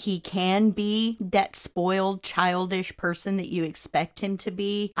thoughtful, he can be that spoiled, childish person that you expect him to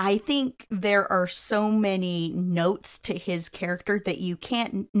be. I think there are so many notes to his character that you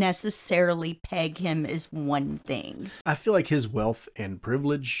can't necessarily peg him as one thing. I feel like his wealth and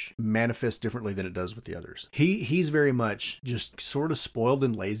privilege manifests differently than it does with the others. He's very much just sort of spoiled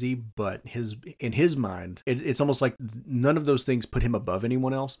and lazy, but in his mind, it's almost like none of those things put him above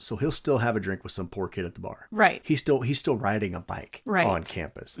anyone else. So he'll still have a drink with some poor kid at the bar. Right. He's still riding a bike on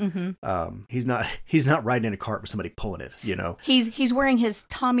campus. Mm-hmm. He's not riding in a cart with somebody pulling it. He's wearing his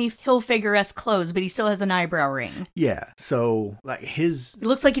Tommy Hilfiger-esque clothes, but he still has an eyebrow ring. Yeah. So like it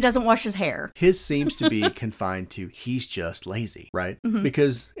looks like he doesn't wash his hair. His seems to be confined to he's just lazy, right? Mm-hmm.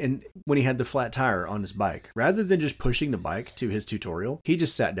 Because when he had the flat tire on his bike, rather than just pushing the bike to his tutorial, he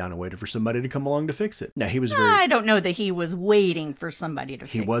just sat down and waited for somebody to come along to fix it. Now I don't know that he was waiting for somebody to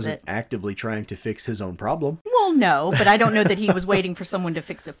fix it. He wasn't actively trying to fix his own problem. Well, no, but I don't know that he was waiting for someone to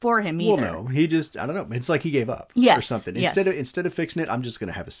fix it for him either. Well, no, he just, I don't know. It's like he gave up or something. Instead of fixing it, I'm just going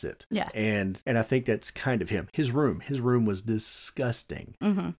to have a sit. Yeah. And I think that's kind of him. His room was disgusting.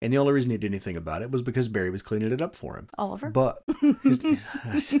 Mm-hmm. And the only reason he did anything about it was because Barry was cleaning it up for him. Oliver? But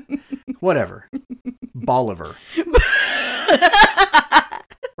whatever. Bolivar.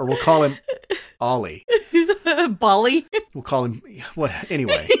 Or we'll call him Ollie. Bolly? We'll call him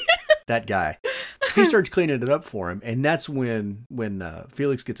anyway. That guy. He starts cleaning it up for him, and that's when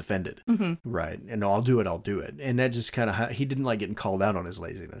Felix gets offended. Mm-hmm. Right. And I'll do it. And that just kind of, he didn't like getting called out on his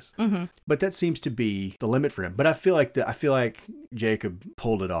laziness. Mm-hmm. But that seems to be the limit for him. But I feel like Jacob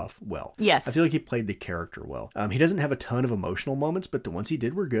pulled it off well. Yes. I feel like he played the character well. He doesn't have a ton of emotional moments, but the ones he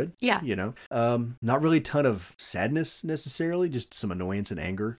did were good. Yeah. Not really a ton of sadness necessarily, just some annoyance and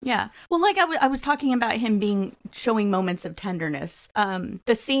anger. Yeah. Well, like I was talking about him showing moments of tenderness.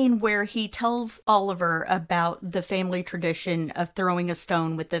 The scene where he tells Oliver about the family tradition of throwing a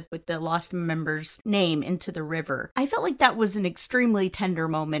stone with the lost member's name into the river. I felt like that was an extremely tender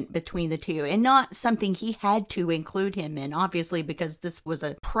moment between the two, and not something he had to include him in, obviously, because this was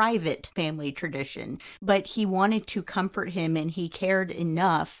a private family tradition, but he wanted to comfort him and he cared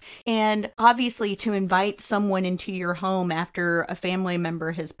enough. And obviously to invite someone into your home after a family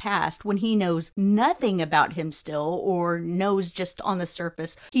member has passed, when he knows nothing about him still, or knows just on the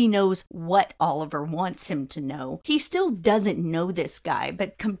surface, he knows what Oliver wants him to know. He still doesn't know this guy,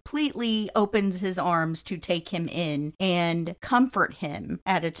 but completely opens his arms to take him in and comfort him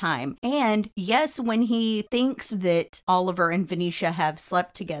at a time. And yes, when he thinks that Oliver and Venetia have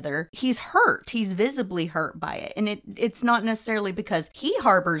slept together, he's hurt. He's visibly hurt by it. And it's not necessarily because he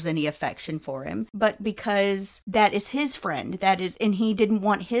harbors any affection for him, but because that is his friend. And he didn't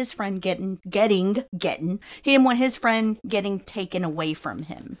want his friend he didn't want his friend getting taken away from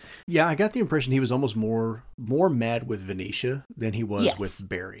him. Yeah, I got the impression he was almost more mad with Venetia than he was with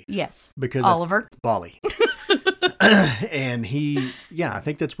Barry. Yes. Because Oliver. Bolly. And I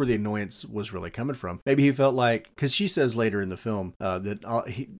think that's where the annoyance was really coming from. Maybe he felt like, because she says later in the film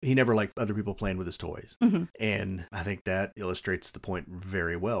that he never liked other people playing with his toys. Mm-hmm. And I think that illustrates the point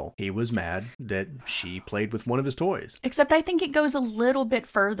very well. He was mad that she played with one of his toys. Except I think it goes a little bit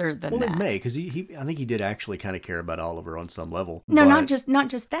further than that. Well, it may, because I think he did actually kind of care about Oliver on some level. No, not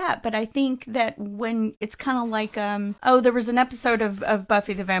just that, but I think that when it's kind of like, there was an episode of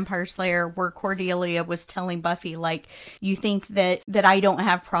Buffy the Vampire Slayer where Cordelia was telling Buffy, like, you think that I don't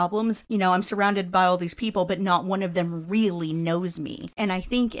have problems? You know, I'm surrounded by all these people, but not one of them really knows me. And I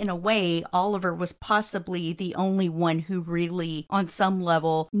think in a way, Oliver was possibly the only one who really, on some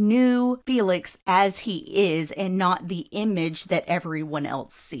level, knew Felix as he is and not the image that everyone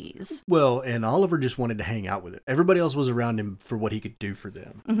else sees. Well, and Oliver just wanted to hang out with it. Everybody else was around him for what he could do for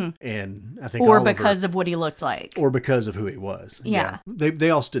them. Mm-hmm. And I think because of what he looked like. Or because of who he was. Yeah. They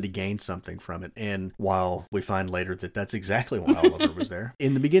all stood to gain something from it. And while we find later that that's exactly why Oliver was there,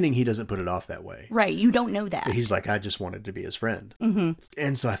 in the beginning, he doesn't put it off that way. Right. You don't know that. He's like, I just wanted to be his friend. Mm-hmm.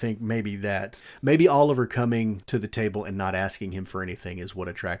 And so I think maybe Oliver coming to the table and not asking him for anything is what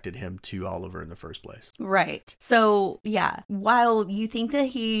attracted him to Oliver in the first place. Right. So, yeah, while you think that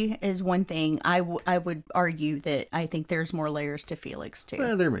he is one thing, I would argue that I think there's more layers to Felix, too.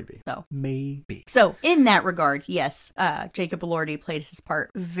 Well, there may be. So. Maybe. So, in that regard, yes, Jacob Elordi played his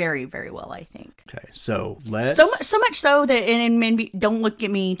part very, very well, I think. Okay, so let's... So much so that, and maybe, don't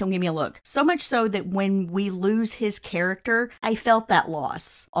give me a look. So much so that when we lose his character, I felt that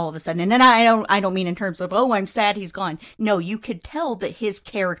loss all of a sudden. And then I don't mean in terms of, I'm sad he's gone. No, you could tell that his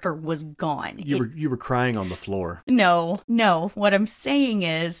character was gone. You were crying on the floor. No. What I'm saying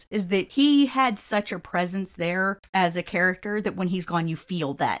is that he had such a presence there as a character that when he's gone, you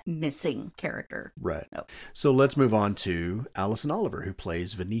feel that missing character. Right. So let's move on to Alison Oliver, who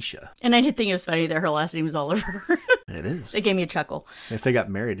plays Venetia. And I did think it was funny that her last name was Oliver. It is. It gave me a chuckle. If they got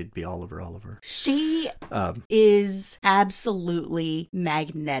married, it'd be Oliver. She is absolutely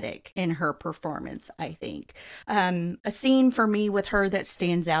magnetic in her performance, I think. A scene for me with her that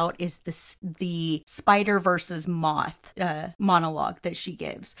stands out is the spider versus moth monologue that she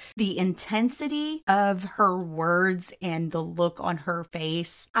gives. The intensity of her words and the look on her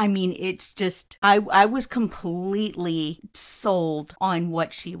face. I mean, it's just, I was completely sold on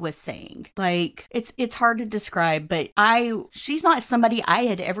what she was saying. Like, it's hard to describe, but she's not somebody I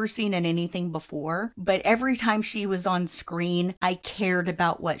had ever seen in anything before, but every time she was on screen, I cared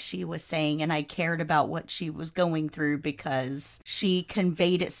about what she was saying and I cared about what she was going through because she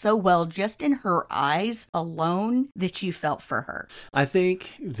conveyed it so well just in her eyes alone that you felt for her. I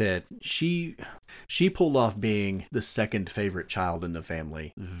think that she pulled off being the second favorite child in the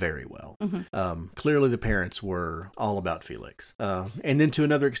family very well. Mm-hmm. Clearly the parents were all about Felix. And then to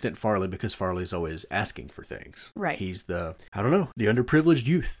another extent Farley, because Farley's always asking for things. Right. He's the underprivileged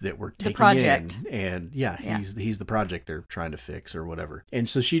youth that we're taking the project. in. And he's the project they're trying to fix or whatever. And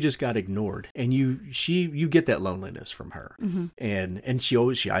so she just got ignored. And you get that loneliness from her. Mm-hmm. And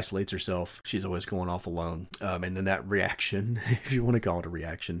she isolates herself. She's always going off alone. And then that reaction, if you want to call it a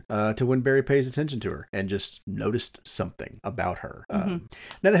reaction, to when Barry pays attention to her and just noticed something about her. Mm-hmm.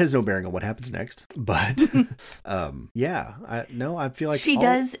 Now that has no bearing on what happens next, but I feel like she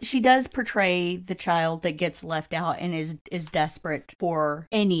does portray the child that gets left out and is desperate for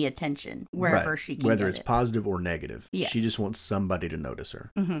any attention wherever she can whether get it's it. Positive or negative. Yes. She just wants somebody to notice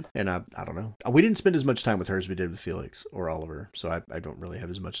her. Mm-hmm. And I don't know. We didn't spend as much time with her as we did with Felix or Oliver, so I don't really have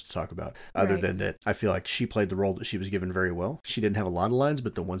as much to talk about other than that I feel like she played the role that she was given very well. She didn't have a lot of lines,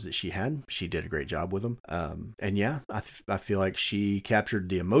 but the ones that she had, she did a great job with them. I feel like she captured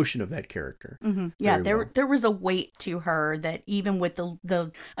the emotion of that character. Mm-hmm. Yeah, there was a weight to her that even with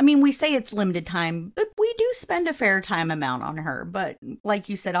the I mean, we say it's limited time, but we do spend a fair time amount on her. But like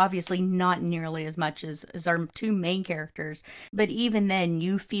you said, obviously not nearly as much as our two main characters. But even then,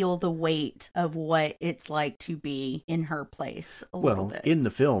 you feel the weight of what it's like to be in her place a little bit. In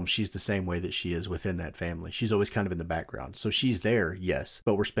the film, she's the same way that she is within that family. She's always kind of in the background. So she's there, yes,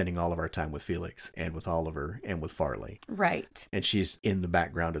 but we're spending all of our time with Felix and with Oliver and with Farley. Right. And she's in the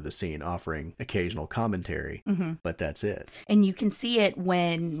background of the scene offering occasional commentary, but that's it. And you can see it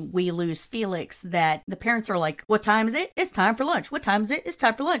when we lose Felix that the parents are like, what time is it? It's time for lunch. What time is it? It's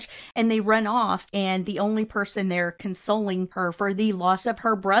time for lunch. And they run off and the only person there consoling her for the loss of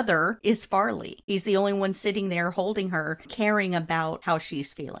her brother is Farley. He's the only one sitting there holding her, caring about how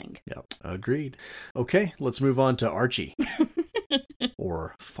she's feeling. Yep, agreed. Okay, let's move on to Archie.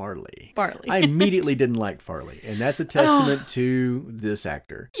 Or Farley. I immediately didn't like Farley, and that's a testament to this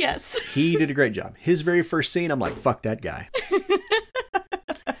actor. Yes. He did a great job. His very first scene, I'm like, fuck that guy.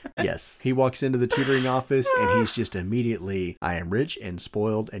 Yes. He walks into the tutoring office and he's just immediately, I am rich and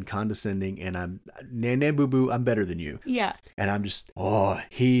spoiled and condescending and I'm nah boo boo, I'm better than you. Yeah. And I'm just,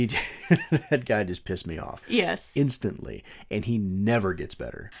 that guy just pissed me off. Yes. Instantly. And he never gets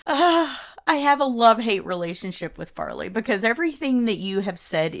better. I have a love-hate relationship with Farley because everything that you have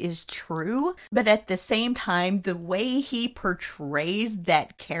said is true, but at the same time, the way he portrays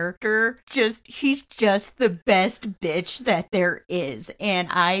that character, he's just the best bitch that there is. And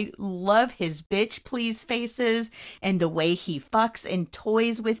I love his bitch please faces and the way he fucks and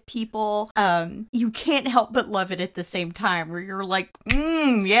toys with people. You can't help but love it at the same time where you're like,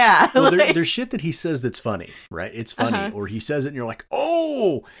 yeah. Well, there's shit that he says that's funny, right? It's funny. Or he says it and you're like,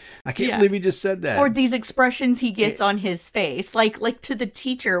 oh, I can't believe he just said that. Or these expressions he gets on his face. Like to the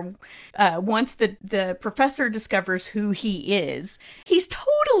teacher, once the professor discovers who he is, he's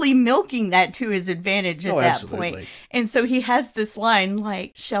totally milking that to his advantage at that absolutely. point. And so he has this line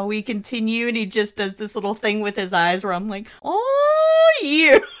like, shall we continue? And he just does this little thing with his eyes where I'm like, oh,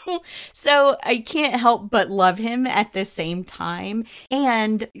 you. So I can't help but love him at the same time.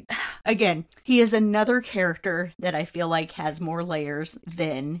 And again, he is another character that I feel like has more layers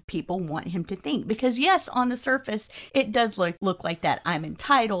than people want him to think. Because yes, on the surface, it does look like that. I'm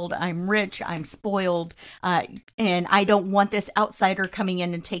entitled, I'm rich, I'm spoiled, and I don't want this outsider coming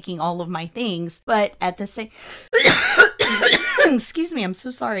in and taking all of my things. But at the same... Excuse me, I'm so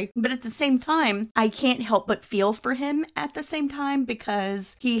sorry. But at the same time, I can't help but feel for him at the same time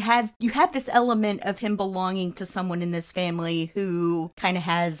because you have this element of him belonging to someone in this family who kind of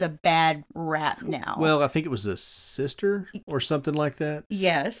has a bad rap now. Well, I think it was a sister or something like that.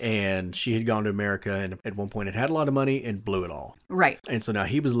 Yes. And she had gone to America and at one point had a lot of money and blew it all. Right. And so now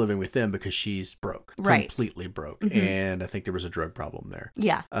he was living with them because she's broke. Right. Completely broke. Mm-hmm. And I think there was a drug problem there.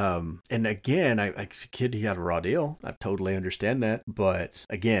 Yeah. And again, the kid, he got a raw deal. I totally understand that. But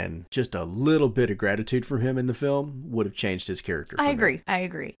again, just a little bit of gratitude from him in the film would have changed his character. I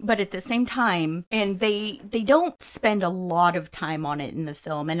agree. But at the same time, and they don't spend a lot of time on it in the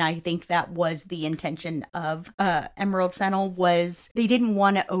film. And I think that was the intention of Emerald Fennel, was they didn't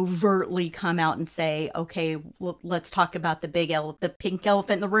want to overtly come out and say, okay, let's talk about the pink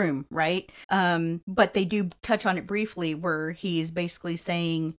elephant in the room, right? But they do touch on it briefly where he's basically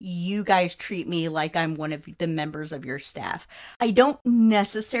saying, you guys treat me like I'm one of the members of your staff. I don't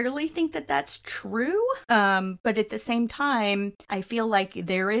necessarily think that that's true, but at the same time, I feel like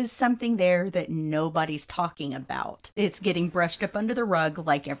there is something there that nobody's talking about. It's getting brushed up under the rug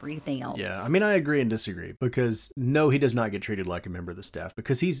like everything else. Yeah, I mean, I agree and disagree because no, he does not get treated like a member of the staff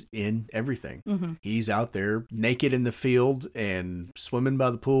because he's in everything. Mm-hmm. He's out there naked in the field and swimming by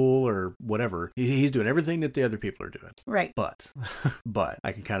the pool or whatever. He's doing everything that the other people are doing. Right. But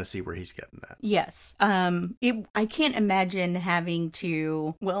I can kind of see where he's getting that. Yes. I can't imagine having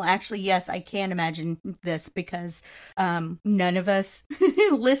to, well, actually, yes, I can imagine this because none of us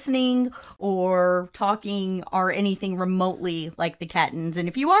listening or talking are anything remotely like the Cattons. And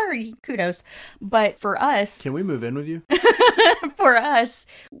if you are, kudos. But for us... Can we move in with you? For us,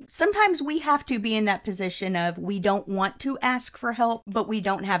 sometimes we have to be in that position of we don't want to ask for help, but we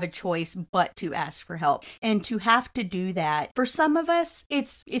don't have a choice but to ask for help. And to have to do that, for some of us,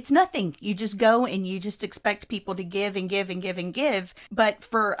 it's nothing. You just go and you just expect people to give and give and give and give. But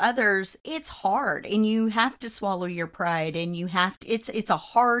for others, it's hard and you have to swallow your pride and you have to, it's a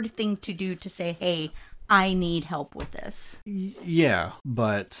hard thing to do to say, hey, I need help with this. Yeah,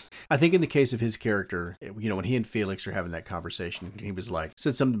 but I think in the case of his character, when he and Felix are having that conversation, he was like,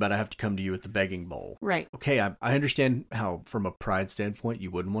 said something about I have to come to you with the begging bowl. Right. Okay, I understand how from a pride standpoint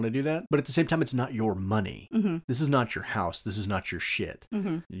you wouldn't want to do that, but at the same time, it's not your money. Mm-hmm. This is not your house. This is not your shit.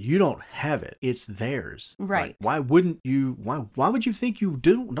 Mm-hmm. You don't have it. It's theirs. Right. Like, why wouldn't you? Why would you think you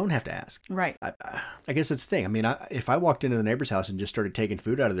don't have to ask? Right. I guess that's the thing. I mean, if I walked into the neighbor's house and just started taking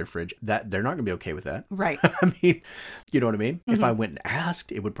food out of their fridge, that they're not going to be okay with that. Right. I mean, you know what I mean? Mm-hmm. If I went and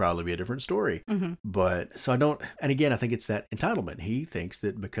asked, it would probably be a different story. Mm-hmm. But so I don't, and again, I think it's that entitlement. He thinks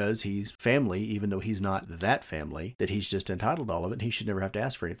that because he's family, even though he's not that family, that he's just entitled to all of it and he should never have to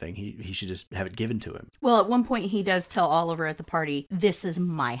ask for anything. He should just have it given to him. Well, at one point he does tell Oliver at the party, this is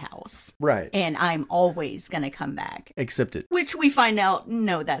my house. Right. And I'm always going to come back. Except it's... Which we find out,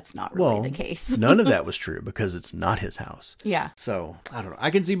 no, that's not really the case. None of that was true because it's not his house. Yeah. So, I don't know.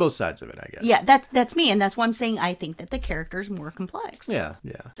 I can see both sides of it, I guess. Yeah, that's me. and that's why I'm saying I think that the character is more complex. Yeah.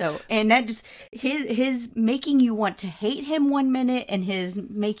 So, and that just his making you want to hate him one minute, and his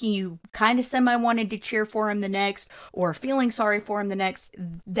making you kind of semi wanted to cheer for him the next, or feeling sorry for him the next.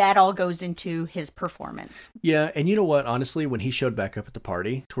 That all goes into his performance. Yeah, and you know what? Honestly, when he showed back up at the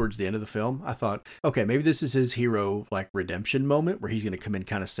party towards the end of the film, I thought, okay, maybe this is his hero like redemption moment where he's going to come in,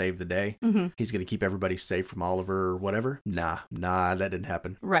 kind of save the day. Mm-hmm. He's going to keep everybody safe from Oliver or whatever. Nah, that didn't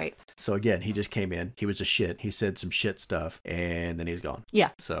happen. Right. So again, he just came in. He was a shit. He said some shit stuff, and then he's gone. Yeah.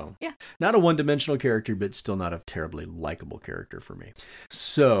 So yeah, not a one-dimensional character, but still not a terribly likable character for me.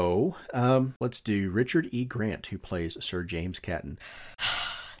 So let's do Richard E. Grant, who plays Sir James Catton.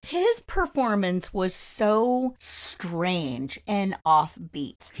 His performance was so strange and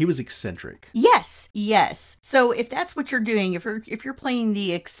offbeat. He was eccentric. Yes. So if that's what you're doing, if you're playing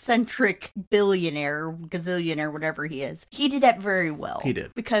the eccentric billionaire, gazillionaire, whatever he is, he did that very well. He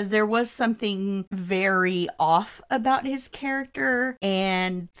did. Because there was something very off about his character,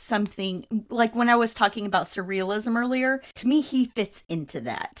 and something, like when I was talking about surrealism earlier, to me he fits into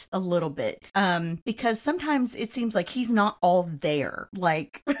that a little bit. Because sometimes it seems like he's not all there.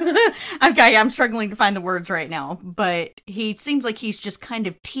 Like, okay, I'm struggling to find the words right now, but he seems like he's just kind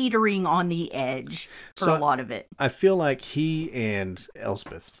of teetering on the edge for a lot of it. I feel like he and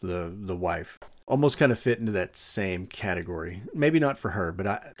Elspeth, the wife, almost kind of fit into that same category. Maybe not for her,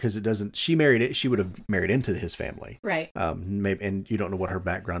 but because it doesn't. She would have married into his family, right? Maybe, and you don't know what her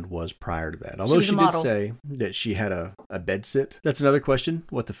background was prior to that. Although she did say that she had a bed sit. That's another question.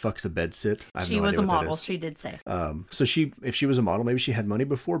 What the fuck's a bed sit? She was a model. She did say. So if she was a model, maybe she had money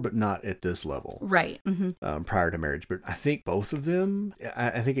before, but not at this level, right? Mm-hmm. Prior to marriage. But I think both of them.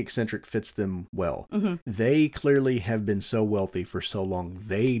 I think eccentric fits them well. Mm-hmm. They clearly have been so wealthy for so long.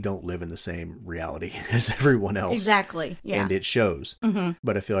 They don't live in the same reality as everyone else. Exactly. Yeah. And it shows. Mm-hmm.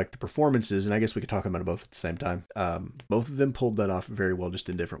 But I feel like the performances, and I guess we could talk about it both at the same time, both of them pulled that off very well, just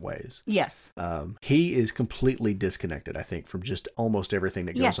in different ways. Yes. He is completely disconnected, I think, from just almost everything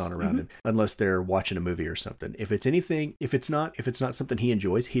that goes on around him, unless they're watching a movie or something. If it's not something he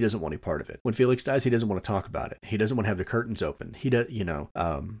enjoys, he doesn't want any part of it. When Felix dies, he doesn't want to talk about it. He doesn't want to have the curtains open. He does,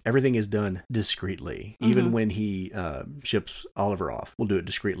 everything is done discreetly. Even when he ships Oliver off, we'll do it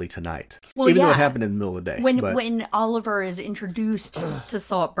discreetly tonight. Well, even though it happened in the middle of the day. When Oliver is introduced to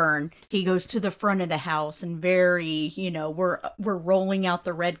Saltburn, he goes to the front of the house and very, we're rolling out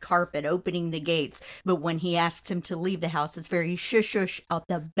the red carpet, opening the gates. But when he asks him to leave the house, it's very shush out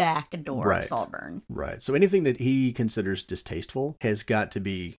the back door of Saltburn. Right. So anything that he considers distasteful has got to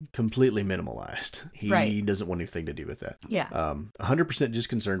be completely minimalized. He doesn't want anything to do with that. Yeah. 100% just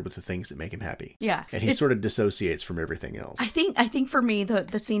concerned with the things that make him happy. Yeah. And he sort of dissociates from everything else. I think for me,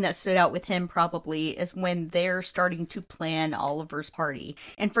 the scene that stood out with him probably is when they're starting to plan Oliver's party.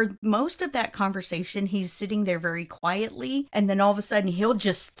 And for most of that conversation, he's sitting there very quietly, and then all of a sudden he'll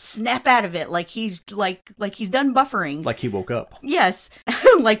just snap out of it like he's like he's done buffering. Like he woke up. Yes.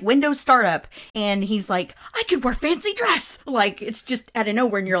 Like Windows startup, and he's like, I could wear fancy dress. Like it's just out of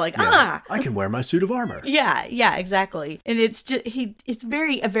nowhere, and you're like, I can wear my suit of armor. Yeah, exactly. And it's just it's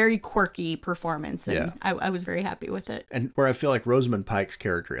a very quirky performance, and I was very happy with it. And where I feel like Rosamund Pike's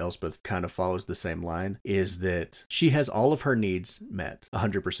character Elspeth kind of follows the same line is that she has all of her needs met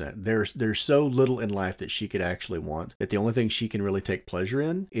 100%. There's so little in life that she could actually want, that the only thing she can really take pleasure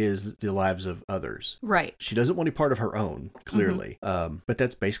in is the lives of others. Right. She doesn't want any part of her own, clearly. But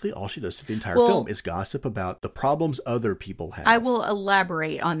that's basically all she does through the entire film is gossip about the problems other people have. I will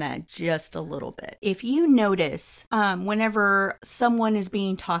elaborate on that just a little bit. If you notice, whenever someone is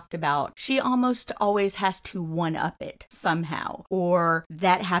being talked about, she almost always has to one-up it somehow. Or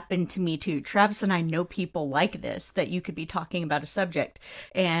that happened to me too. Travis and I know people like this, that you could be talking about a subject,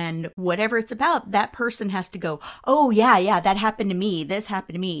 and whatever it's about, that person has to go, oh yeah, that happened to me, this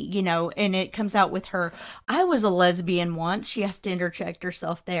happened to me, and it comes out with her, I was a lesbian once. She has to interject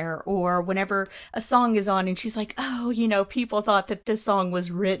herself there. Or whenever a song is on and she's like, oh, people thought that this song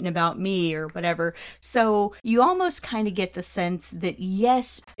was written about me or whatever. So you almost kind of get the sense that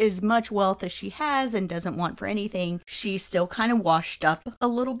yes, as much wealth as she has and doesn't want for anything, she's still kind of washed up a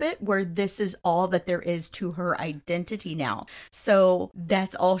little bit, where this is all that there is to her identity now. So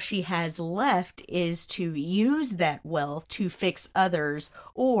that's all she has left, is to use that wealth to fix others,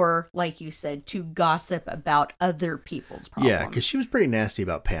 or like you said, to gossip about other people's problems. Yeah, because she was pretty nasty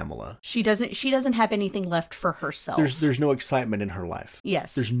about Pamela. She doesn't have anything left for herself. There's no excitement in her life.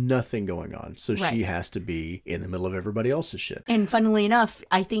 Yes. There's nothing going on. So she has to be in the middle of everybody else's shit. And funnily enough,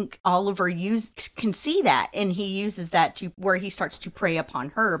 I think Oliver can see that, and he uses that to where he starts to prey upon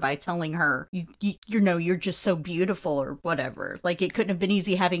her by telling telling her, you're just so beautiful or whatever. Like, it couldn't have been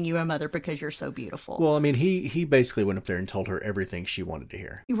easy having you a mother because you're so beautiful. Well, I mean, he basically went up there and told her everything she wanted to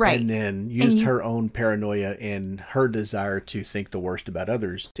hear. Right. And then used her own paranoia and her desire to think the worst about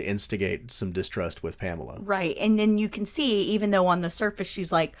others to instigate some distrust with Pamela. Right. And then you can see, even though on the surface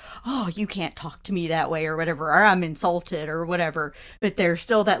she's like, oh, you can't talk to me that way or whatever, or I'm insulted or whatever, but there's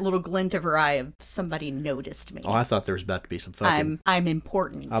still that little glint of her eye of somebody noticed me. Oh, I thought there was about to be some fucking... I'm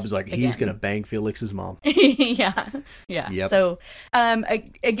important. I was like, he's going to bang Felix's mom. Yeah. Yep. So,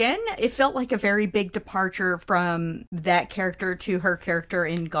 again, it felt like a very big departure from that character to her character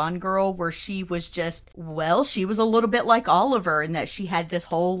in Gone Girl, where she was just, well, she was a little bit like Oliver in that she had this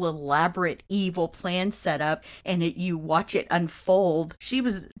whole elaborate evil plan set up, and you watch it unfold. She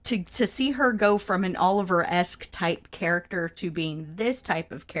was, to see her go from an Oliver-esque type character to being this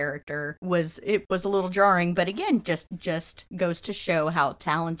type of character was a little jarring, but again, just goes to show how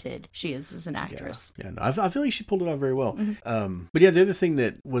talented she is as an actress. Yeah, no, I feel like she pulled it off very well. Mm-hmm. But yeah, the other thing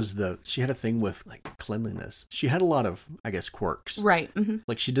that was she had a thing with like cleanliness. She had a lot of, I guess, quirks. Right. Mm-hmm.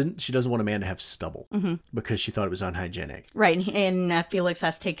 Like she doesn't want a man to have stubble because she thought it was unhygienic. Right. And Felix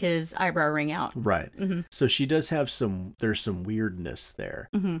has to take his eyebrow ring out. Right. Mm-hmm. So she does have there's some weirdness there.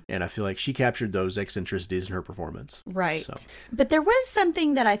 Mm-hmm. And I feel like she captured those eccentricities in her performance. Right. So. But there was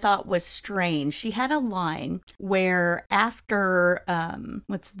something that I thought was strange. She had a line where after,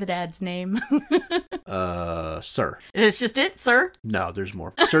 what's the dad's name? Sir. It's just it, sir? No, there's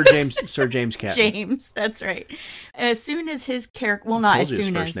more. Sir James Catton. James, that's right. As soon as his character, well, not as soon as.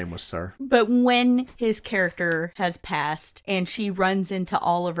 His first name was Sir. But when his character has passed and she runs into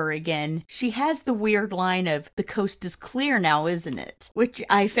Oliver again, she has the weird line of, the coast is clear now, isn't it? Which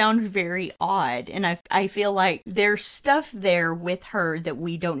I found very odd. And I feel like there's stuff there with her that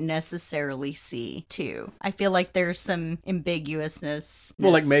we don't necessarily see, too. I feel like there's some ambiguousness.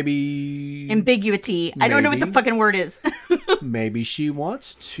 Well, like maybe... Ambiguity. I don't know what the fucking word is. Maybe she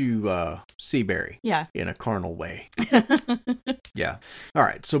wants to see Barry. Yeah. In a carnal way. Yeah. All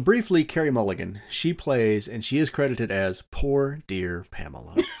right. So briefly, Carey Mulligan, she plays, and she is credited as Poor Dear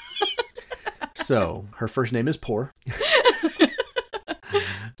Pamela. So her first name is Poor.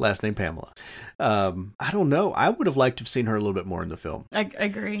 Last name Pamela. I don't know. I would have liked to have seen her a little bit more in the film. I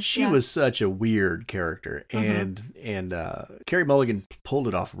agree. She was such a weird character, and Carey Mulligan pulled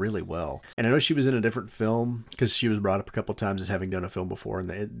it off really well. And I know she was in a different film because she was brought up a couple times as having done a film before, and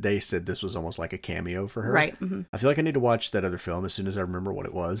they said this was almost like a cameo for her. Right. Mm-hmm. I feel like I need to watch that other film as soon as I remember what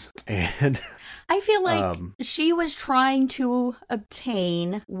it was. And I feel like she was trying to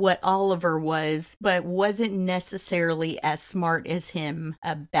obtain what Oliver was, but wasn't necessarily as smart as him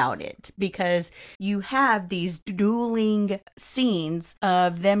about it, because you have these dueling scenes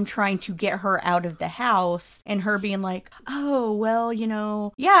of them trying to get her out of the house and her being like, oh, well,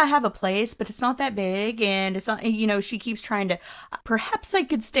 yeah, I have a place, but it's not that big, and it's not, she keeps trying to, perhaps I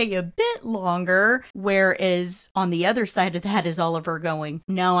could stay a bit longer, whereas on the other side of that is Oliver going,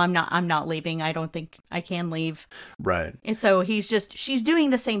 no, I'm not leaving. I don't think I can leave. Right. And so she's doing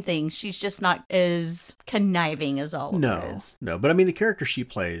the same thing. She's just not as conniving as Oliver is. No, but I mean, the character she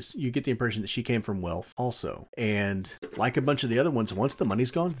plays, you get the impression that she came from wealth also. And like a bunch of the other ones, once the money's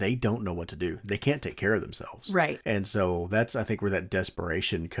gone, they don't know what to do. They can't take care of themselves. Right. And so that's, I think, where that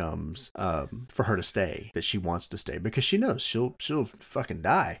desperation comes for her to stay, that she wants to stay, because she knows she'll fucking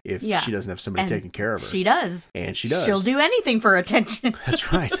die if she doesn't have somebody taking care of her. She does. And she does. She'll do anything for attention.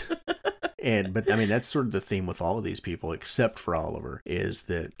 That's right. But I mean, that's sort of the theme with all of these people, except for Oliver, is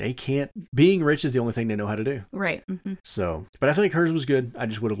that they can't, being rich is the only thing they know how to do. Right. Mm-hmm. So, but I feel like hers was good. I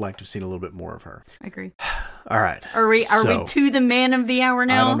just would have liked to have seen a little bit more of her. I agree. All right. Are we to the man of the hour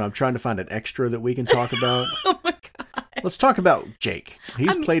now? I don't know. I'm trying to find an extra that we can talk about. Oh my God. Let's talk about Jake.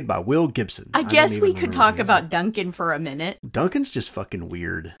 He's played by Will Gibson. I guess we could talk about Duncan for a minute. Duncan's just fucking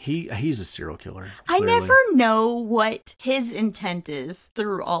weird. He's a serial killer. I never know what his intent is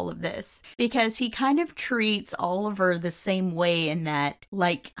through all of this, because he kind of treats Oliver the same way in that,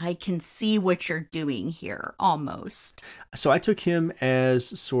 like, I can see what you're doing here, almost. So I took him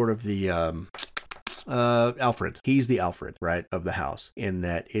as sort of the... Alfred. He's the Alfred, right, of the house, in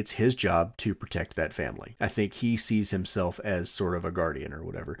that it's his job to protect that family. I think he sees himself as sort of a guardian or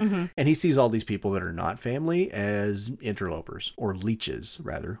whatever. Mm-hmm. And he sees all these people that are not family as interlopers, or leeches,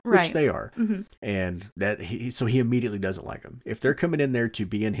 rather, which they are. Mm-hmm. And so he immediately doesn't like them. If they're coming in there to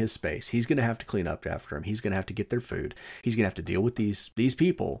be in his space, he's going to have to clean up after them. He's going to have to get their food. He's going to have to deal with these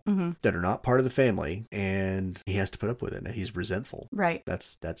people that are not part of the family, and he has to put up with it. And he's resentful. Right.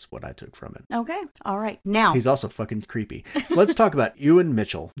 That's what I took from it. Okay. All right. Now. He's also fucking creepy. Let's talk about Ewan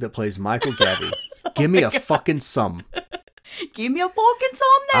Mitchell that plays Michael Gabby. Give me a fucking sum. Give me a fork and some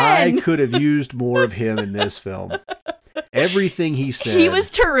then. I could have used more of him in this film. Everything he said He was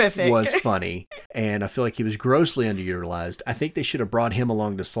terrific. was funny, and I feel like he was grossly underutilized. I think they should have brought him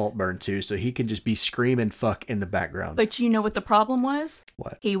along to Saltburn too, so he can just be screaming fuck in the background. But you know what the problem was?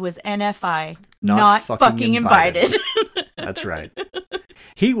 What? He was NFI, Not not fucking fucking invited. invited. That's right.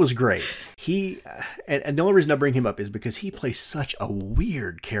 He was great. And the only reason I bring him up is because he plays such a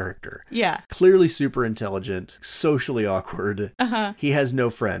weird character. Yeah. Clearly super intelligent, socially awkward. Uh-huh. He has no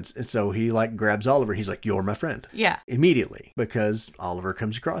friends. And so he like grabs Oliver. He's like, you're my friend. Yeah. Immediately. Because Oliver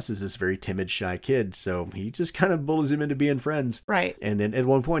comes across as this very timid, shy kid. So he just kind of bullies him into being friends. Right. And then at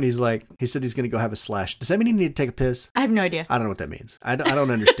one point he said he's going to go have a slash. Does that mean he need to take a piss? I have no idea. I don't know what that means. I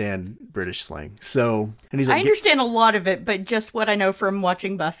don't understand British slang. So, and he's like, I understand a lot of it, but just what I know from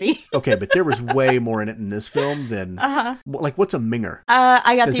watching Buffy. okay, but there was way more in it in this film than, like, what's a minger?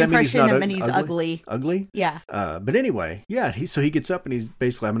 I got Does the that mean he's impression not that he's ugly. Ugly? Yeah. But anyway, yeah, so he gets up and he's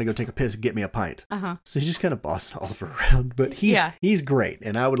basically, I'm going to go take a piss, get me a pint. Uh-huh. So he's just kind of bossing Oliver around, but he's great,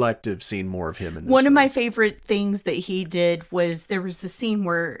 and I would like to have seen more of him in this One of film. my favorite things that he did was there was the scene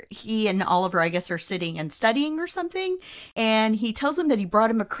where he and Oliver, I guess, are sitting and studying or something, and he tells him that he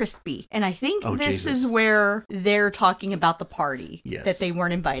brought him a Crispy. And I think this is where they're talking about the party, that they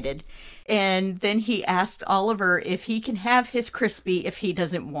weren't invited. And then he asked Oliver if he can have his Crispy if he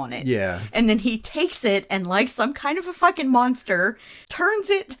doesn't want it. Yeah. And then he takes it and, like some kind of a fucking monster, turns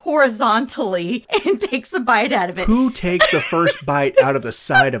it horizontally and takes a bite out of it. Who takes the first bite out of the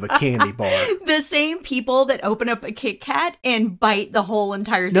side of a candy bar? The same people that open up a Kit Kat and bite the whole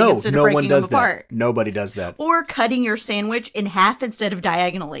entire thing instead of breaking them apart. That. Nobody does that. Or cutting your sandwich in half instead of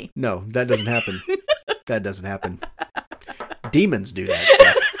diagonally. No, that doesn't happen. That doesn't happen. Demons do that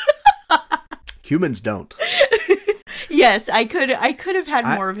stuff. Humans don't. Yes, I could have had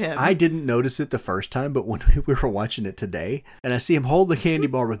more of him. I didn't notice it the first time, but when we were watching it today, and I see him hold the candy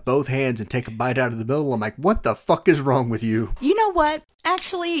bar with both hands and take a bite out of the middle, I'm like, what the fuck is wrong with you? You know what?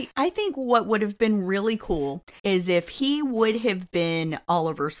 Actually, I think what would have been really cool is if he would have been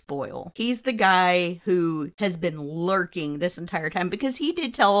Oliver's foil. He's the guy who has been lurking this entire time, because he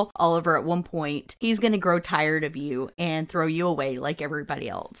did tell Oliver at one point he's going to grow tired of you and throw you away like everybody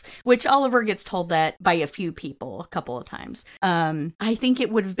else, which Oliver gets told that by a few people a couple of times. I think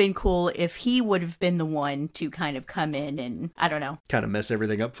it would have been cool if he would have been the one to kind of come in and, I don't know, kind of mess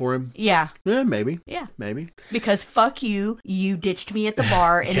everything up for him. Yeah, maybe. Yeah, maybe. Because fuck you ditched me at the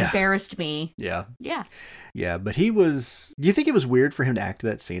bar and embarrassed me. Yeah, but he was... Do you think it was weird for him to act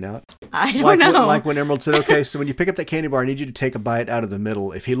that scene out? I don't know. Like when Emerald said, okay, so when you pick up that candy bar, I need you to take a bite out of the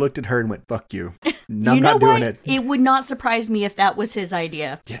middle. If he looked at her and went, fuck you, no, I'm not doing it. It would not surprise me if that was his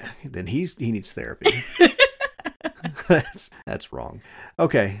idea. Yeah, then he needs therapy. That's wrong.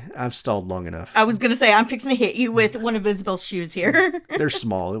 Okay, I've stalled long enough. I was going to say, I'm fixing to hit you with one of Isabel's shoes here. They're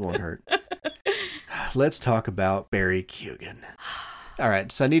small. It won't hurt. Let's talk about Barry Keoghan. All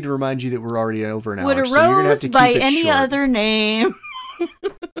right, so I need to remind you that we're already over an hour. Would a so you're gonna have to rose by keep it any short. other name?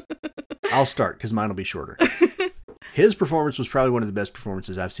 I'll start because mine will be shorter. His performance was probably one of the best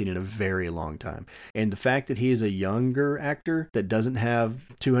performances I've seen in a very long time. And the fact that he is a younger actor that doesn't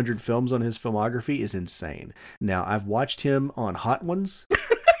have 200 films on his filmography is insane. Now, I've watched him on Hot Ones.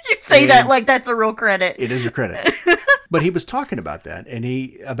 You say that like that's a real credit. It is a credit. But he was talking about that, and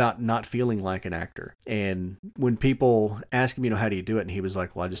about not feeling like an actor. And when people ask him, how do you do it? And he was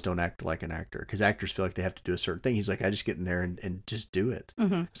like, well, I just don't act like an actor, because actors feel like they have to do a certain thing. He's like, I just get in there and just do it.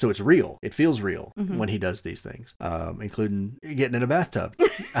 Mm-hmm. So it's real. It feels real when he does these things, including getting in a bathtub.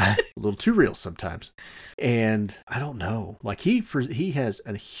 A little too real sometimes. And I don't know, like he has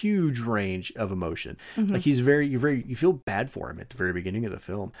a huge range of emotion. Mm-hmm. Like you feel bad for him at the very beginning of the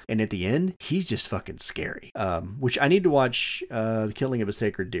film. And at the end, he's just fucking scary, which I need to watch The Killing of a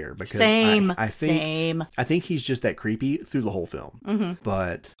Sacred Deer, because I think he's just that creepy through the whole film. Mm-hmm.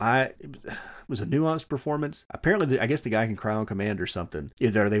 But it was a nuanced performance. Apparently, I guess the guy can cry on command or something.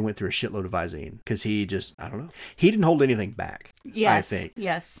 Either they went through a shitload of Visine, because he just, I don't know. He didn't hold anything back. Yes, I think.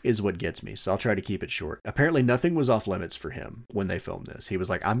 Yes. Is what gets me. So I'll try to keep it short. Apparently, nothing was off limits for him when they filmed this. He was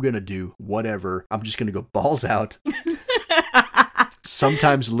like, I'm going to do whatever. I'm just going to go balls out.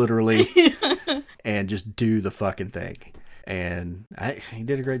 Sometimes literally. And just do the fucking thing. And he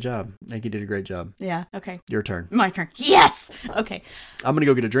did a great job. I think he did a great job. Yeah, okay. Your turn. My turn. Yes! Okay. I'm going to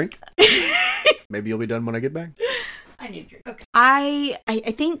go get a drink. Maybe you'll be done when I get back. I need a drink. Okay.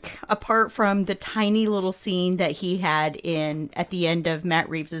 I think apart from the tiny little scene that he had at the end of Matt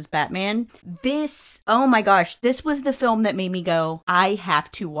Reeves's Batman, oh my gosh, this was the film that made me go, I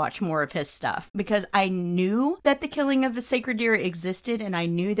have to watch more of his stuff, because I knew that The Killing of a Sacred Deer existed and I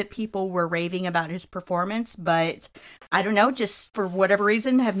knew that people were raving about his performance, but I don't know, just for whatever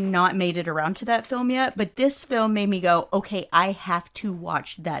reason have not made it around to that film yet. But this film made me go, okay, I have to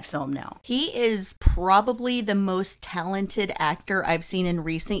watch that film now. He is probably the most talented actor I've seen in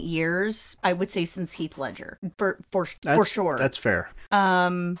recent years. I would say since Heath Ledger, for sure. That's fair.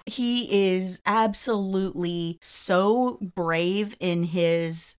 He is absolutely so brave in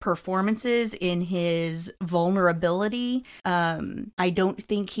his performances, in his vulnerability. I don't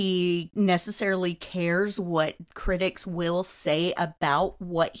think he necessarily cares what critics will say about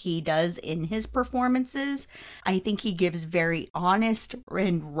what he does in his performances. I think he gives very honest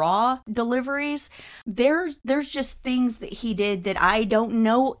and raw deliveries. There's just things that he did that I don't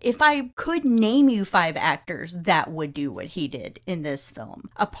know if I could name you 5 actors that would do what he did in this film,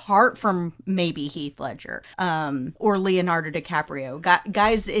 apart from maybe Heath Ledger, or Leonardo DiCaprio,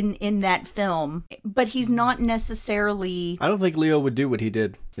 guys in that film, but he's not necessarily... I don't think Leo would do what he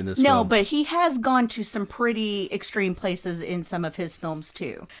did in this film. No, but he has gone to some pretty extreme places in some of his films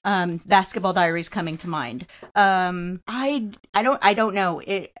too. Basketball Diaries coming to mind. I don't know.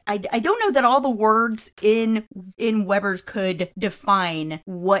 I don't know that all the words in Weber's could define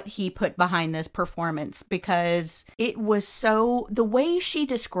what he put behind this performance, because it was so... The way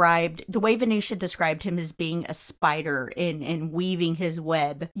Venetia described him as being a spider and weaving his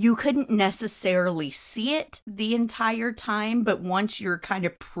web, you couldn't necessarily see it the entire time, but once you're kind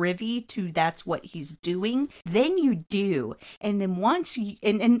of privy to that's what he's doing, then you do. And then once you,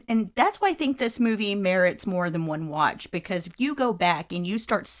 and that's why I think this movie merits more than one watch, because if you go back and you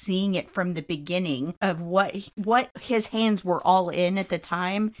start seeing it from the beginning of what his hands were all in at the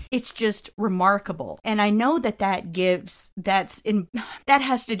time, it's just remarkable. And I know that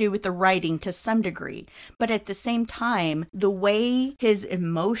has to do with the writing to some degree, but at the same time, the way his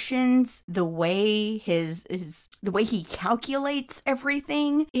emotions, the way he calculates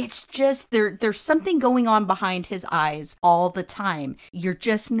everything, it's just there's something going on behind his eyes all the time. You're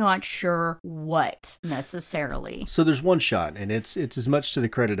just not sure what necessarily. So there's one shot, and it's as much to the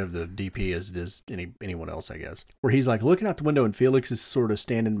credit of the DP as it is anyone else, I guess, where he's like looking out the window and Felix is sort of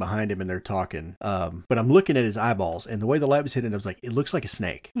standing behind him and they're talking. But I'm looking at his eyeballs, and the way the light was hitting, I was like, it looks like a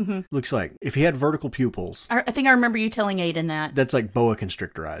snake. Mm-hmm. Looks like if he had vertical pupils. I think I remember you telling Aiden that. That's like boa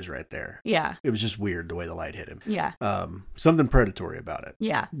constrictor eyes right there. Yeah. It was just weird the way the light hit him. Yeah. Something predatory about it.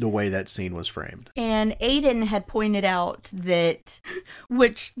 Yeah. The way that scene was framed. And Aiden had pointed out that,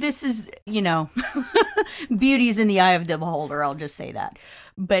 which this is, beauty's in the eye of the beholder, I'll just say that.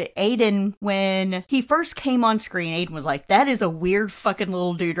 But Aiden, when he first came on screen, Aiden was like, that is a weird fucking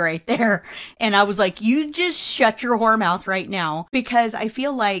little dude right there. And I was like, you just shut your whore mouth right now. Because I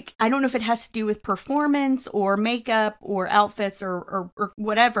feel like, I don't know if it has to do with performance or makeup or outfits or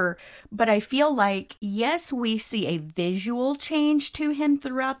whatever, but I feel like, yes, we see a visual change to him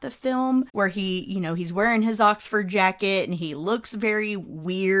throughout the film where he's wearing his Oxford jacket and he looks very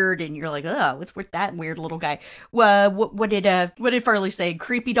weird and you're like, oh, what's with that weird little guy? Well, what did Farley say?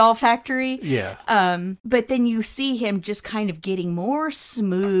 Creepy Doll Factory. Yeah. But then you see him just kind of getting more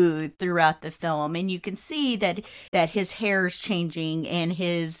smooth throughout the film, and you can see that his hair's changing and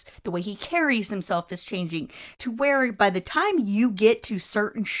the way he carries himself is changing to where by the time you get to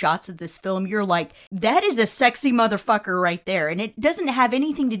certain shots of this film, you're like, that is a sexy motherfucker right there. And it doesn't have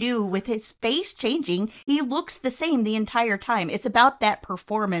anything to do with his face changing. He looks the same the entire time. It's about that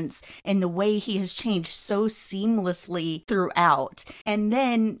performance and the way he has changed so seamlessly throughout. And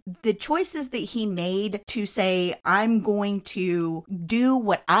then the choices that he made to say, I'm going to do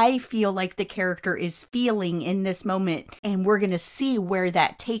what I feel like the character is feeling in this moment, and we're going to see where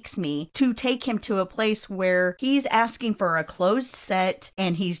that takes me, to take him to a place where he's asking for a closed set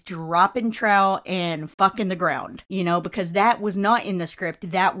and he's dropping trout and fucking the ground, because that was not in the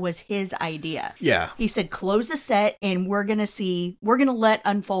script. That was his idea. Yeah. He said, close the set and we're going to let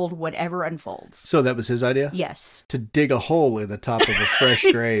unfold whatever unfolds. So that was his idea? Yes. To dig a hole in the top of a fresh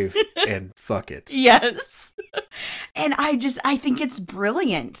grave and fuck it. Yes. And I think it's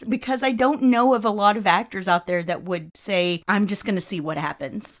brilliant, because I don't know of a lot of actors out there that would say, I'm just going to see what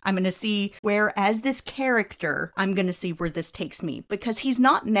happens. I'm going to see where, as this character, I'm going to see where this takes me, because he's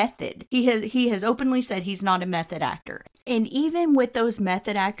not method. He has openly said he's not a method actor. And even with those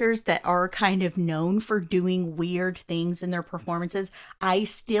method actors that are kind of known for doing weird things in their performances, I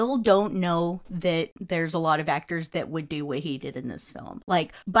still don't know that there's a lot of actors that would do what he did in this film. film.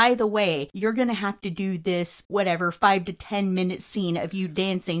 Like, by the way, you're going to have to do this, whatever, 5 to 10 minute scene of you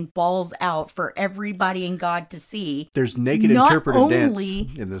dancing balls out for everybody and God to see. There's naked interpretive dance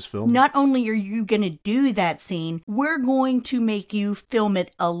in this film. Not only are you going to do that scene, we're going to make you film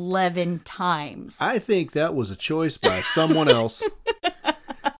it 11 times. I think that was a choice by someone else.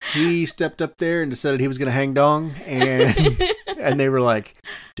 He stepped up there and decided he was going to hang dong, and they were like,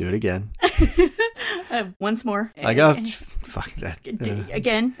 do it again. Once more. I go, fuck that.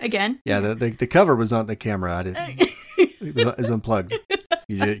 Again. Yeah, the cover was on the camera. I didn't. It was unplugged.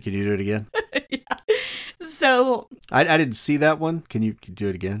 Can you do it again? Yeah. So I didn't see that one. Can you do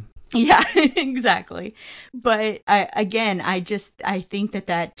it again? Yeah, exactly. But I think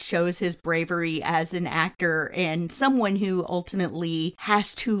that shows his bravery as an actor and someone who ultimately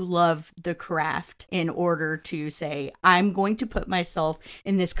has to love the craft in order to say, I'm going to put myself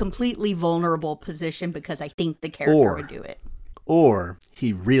in this completely vulnerable position because I think the character would do it. Or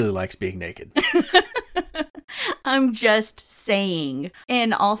he really likes being naked. I'm just saying.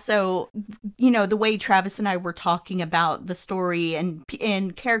 And also, the way Travis and I were talking about the story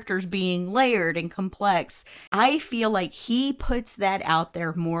and characters being layered and complex, I feel like he puts that out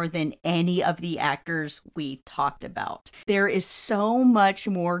there more than any of the actors we talked about. There is so much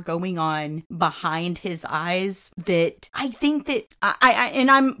more going on behind his eyes that I think that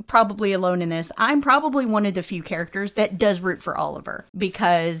and I'm probably alone in this, I'm probably one of the few characters that does root for Oliver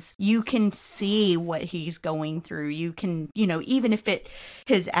because you can see what he's going through. You can, even if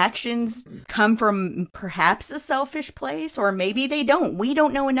his actions come from perhaps a selfish place, or maybe they don't. We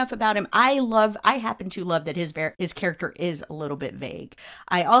don't know enough about him. I happen to love that his character is a little bit vague.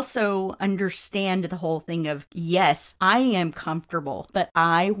 I also understand the whole thing of, yes, I am comfortable, but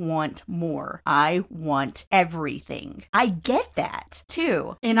I want more. I want everything. I get that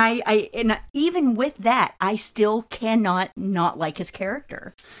too. And and even with that, I still cannot not like his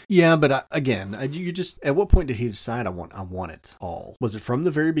character. Yeah, but again, you just, at what point did he decide I want it all? Was it from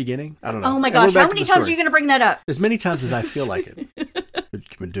the very beginning? I don't know. Oh my gosh, how many times are you going to bring that up? As many times as I feel like it. Can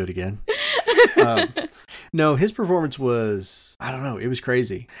we do it again? No, his performance was, I don't know, it was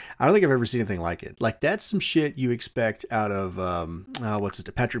crazy. I don't think I've ever seen anything like it. Like, that's some shit you expect out of,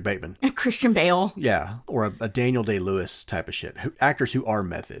 Patrick Bateman. Christian Bale. Yeah, or a Daniel Day-Lewis type of shit. Actors who are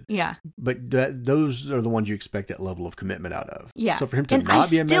method. Yeah. But those are the ones you expect that level of commitment out of. Yeah. So for him to not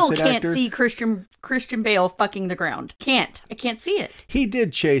be a method actor. I still can't see Christian Bale fucking the ground. I can't see it. He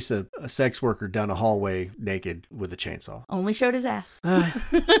did chase a sex worker down a hallway naked with a chainsaw. Only showed his ass.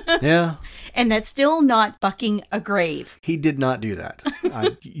 Yeah. And that's still not fucking a grave. He did not do that.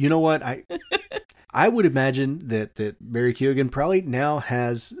 You know what? I would imagine that Barry Keoghan probably now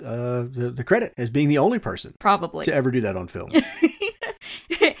has the credit as being the only person probably to ever do that on film.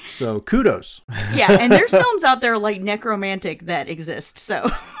 So kudos. Yeah, and there's films out there like Necromantic that exist, so.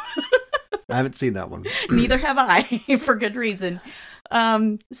 I haven't seen that one. Neither have I, for good reason.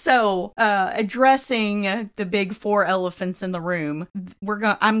 Addressing the big 4 elephants in the room,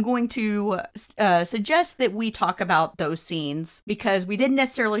 I'm going to suggest that we talk about those scenes because we didn't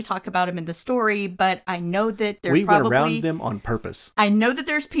necessarily talk about them in the story, but I know that we went around them on purpose. I know that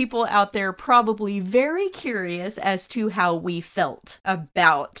there's people out there probably very curious as to how we felt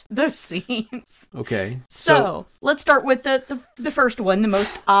about those scenes. Okay. So let's start with the first one, the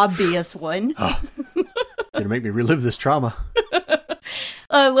most obvious one. Gonna make me relive this trauma.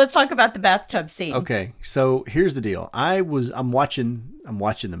 Let's talk about the bathtub scene. Okay, so here's the deal. I'm watching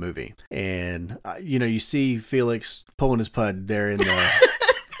the movie, and you see Felix pulling his pud there in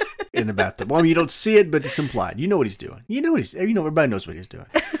the bathtub. Well, I mean, you don't see it, but it's implied. You know what he's doing. Everybody knows what he's doing.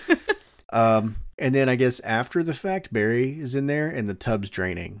 And then I guess after the fact, Barry is in there, and the tub's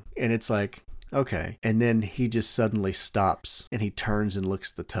draining, and it's like, okay. And then he just suddenly stops, and he turns and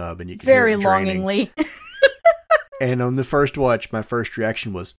looks at the tub, and you can very hear it draining. longingly. And on the first watch, my first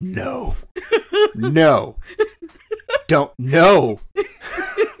reaction was, no. No. Don't. No.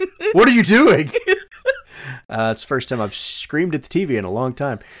 What are you doing? It's the first time I've screamed at the TV in a long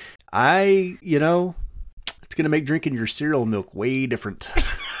time. It's going to make drinking your cereal milk way different.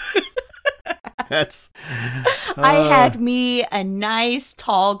 That's. I had me a nice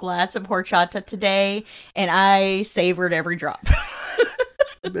tall glass of horchata today, and I savored every drop.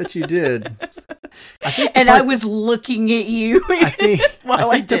 I bet you did. I was looking at you. I think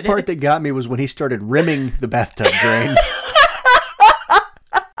the part that got me was when he started rimming the bathtub drain.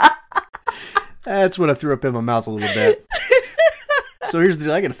 That's when I threw up in my mouth a little bit. So here's the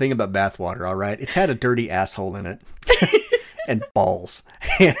deal. I got a thing about bathwater, all right? It's had a dirty asshole in it. and balls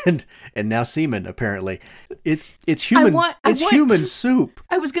and now semen. Apparently, it's human. Human soup.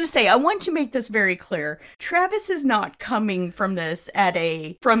 I was going to say, I want to make this very clear. Travis is not coming from this at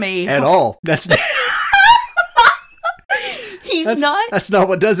all. That's That's not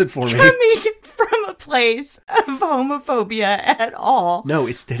what does it for me. Coming from a place of homophobia at all. No,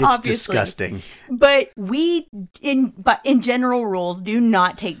 it's that it's obviously disgusting. But we, in general rules, do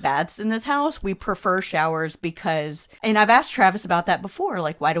not take baths in this house. We prefer showers because, and I've asked Travis about that before,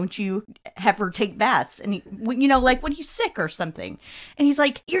 like, why don't you have her take baths? And he, like when he's sick or something. And he's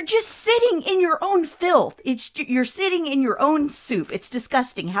like, you're just sitting in your own filth. You're sitting in your own soup. It's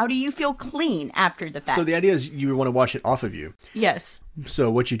disgusting. How do you feel clean after the fact? So the idea is you want to wash it off of you. Yes.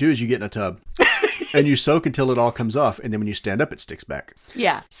 So what you do is you get in a tub and you soak until it all comes off. And then when you stand up, it sticks back.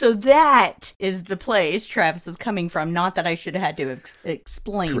 Yeah. So that is the place Travis is coming from. Not that I should have had to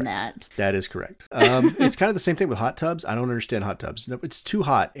explain correct. That is correct. It's kind of the same thing with hot tubs. I don't understand hot tubs. No, it's too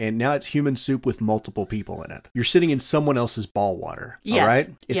hot. And now it's human soup with multiple people in it. You're sitting in someone else's ball water. Yes. All right?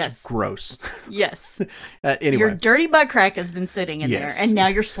 It's gross. Yes. Anyway. Your dirty butt crack has been sitting in there. And now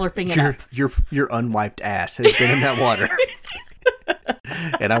you're slurping it up. Your unwiped ass has been in that water.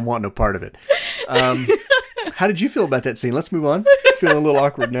 And I want no part of it. How did you feel about that scene? Let's move on. Feeling a little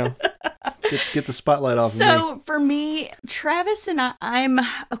awkward now. Get the spotlight off of me. So for me, Travis and I'm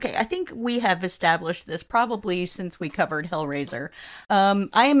okay. I think we have established this probably since we covered Hellraiser.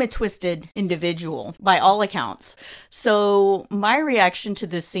 I am a twisted individual by all accounts. So my reaction to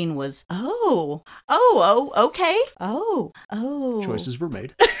this scene was, oh, okay. Oh. Choices were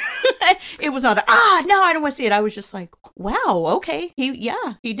made. It was not no, I don't want to see it. I was just like, wow, okay. He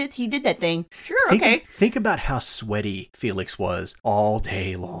did that thing. Sure, okay. Think about how sweaty Felix was all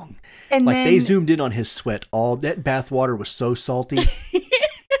day long. And like they zoomed in on his sweat. All that bath water was so salty.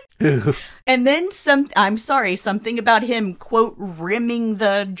 And then something about him, quote, rimming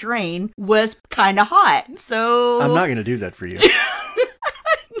the drain was kind of hot. So I'm not going to do that for you.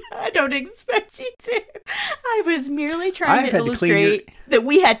 I don't expect you to. I was merely trying to illustrate that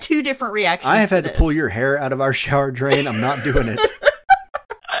we had two different reactions. I have had to pull your hair out of our shower drain. I'm not doing it.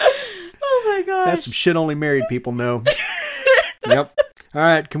 Oh my gosh. That's some shit only married people know. Yep. All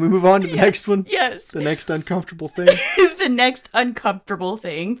right, can we move on to the next one? Yes. The next uncomfortable thing? The next uncomfortable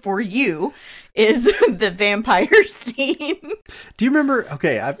thing for you is the vampire scene. Do you remember?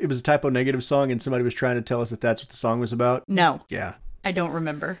 Okay, it was a Typo Negative song, and somebody was trying to tell us that that's what the song was about. No. Yeah. I don't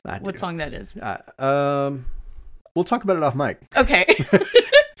remember what song that is. We'll talk about it off mic. Okay.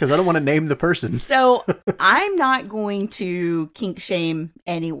 Because I don't want to name the person. So I'm not going to kink shame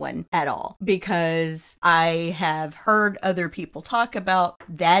anyone at all because I have heard other people talk about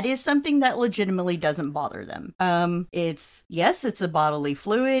that is something that legitimately doesn't bother them. It's a bodily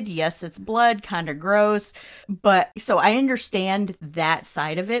fluid. Yes, it's blood, kind of gross. But so I understand that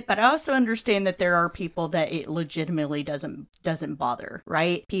side of it, but I also understand that there are people that it legitimately doesn't bother,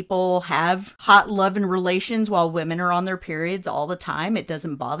 right? People have hot love and relations while women are on their periods all the time. It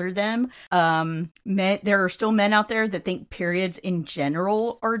doesn't bother them. There are still men out there that think periods in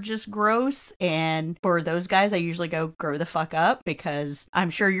general are just gross. And for those guys, I usually go, grow the fuck up, because I'm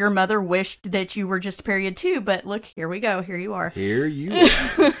sure your mother wished that you were just period too. But look, here we go. Here you are. Here you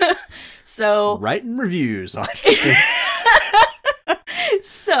are. So writing reviews on something.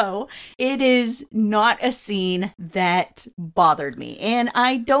 So it is not a scene that bothered me. And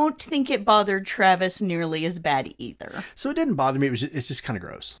I don't think it bothered Travis nearly as bad either. So it didn't bother me. It's just kind of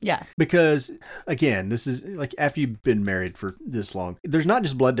gross. Yeah. Because, again, this is like after you've been married for this long, there's not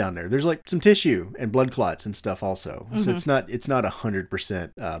just blood down there. There's like some tissue and blood clots and stuff also. Mm-hmm. So it's not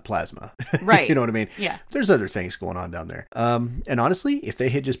 100% plasma. Right. You know what I mean? Yeah. There's other things going on down there. And honestly, if they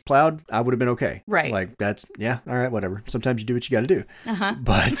had just plowed, I would have been okay. Right. Like all right, whatever. Sometimes you do what you got to do. Uh-huh.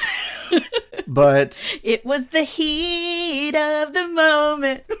 But it was the heat of the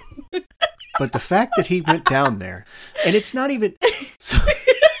moment. But the fact that he went down there, and it's not even. So,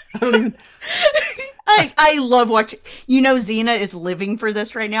 I don't even. I love watching. Xena is living for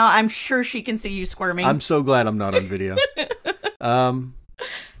this right now. I'm sure she can see you squirming. I'm so glad I'm not on video.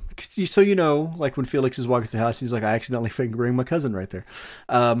 So like when Felix is walking through the house, he's like, I accidentally fingered my cousin right there.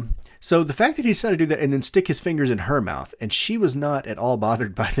 So the fact that he decided to do that and then stick his fingers in her mouth, and she was not at all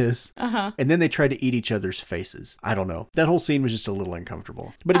bothered by this. Uh-huh. And then they tried to eat each other's faces. I don't know. That whole scene was just a little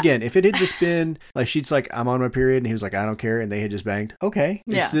uncomfortable. But again, if it had just been like, she's like, I'm on my period, and he was like, I don't care, and they had just banged. Okay.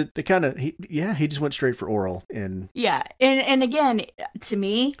 Yeah. He just went straight for oral. And yeah. And again, to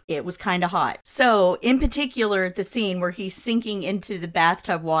me, it was kind of hot. So in particular, the scene where he's sinking into the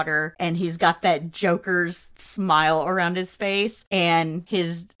bathtub water water, and he's got that Joker's smile around his face, and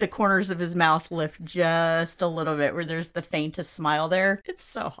the corners of his mouth lift just a little bit where there's the faintest smile there. It's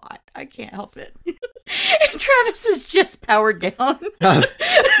so hot. I can't help it. And Travis is just powered down. I'm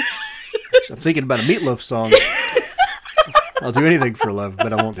thinking about a Meatloaf song. I'll do anything for love,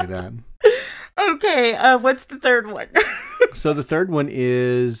 but I won't do that. Okay, what's the third one? So the third one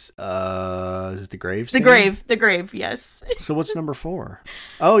is it the grave scene? The grave, yes. So what's number 4?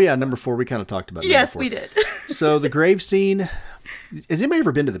 Oh yeah, number 4, we kind of talked about. Yes, we did. So the grave scene, has anybody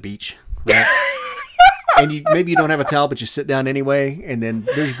ever been to the beach? Right? And maybe you don't have a towel, but you sit down anyway, and then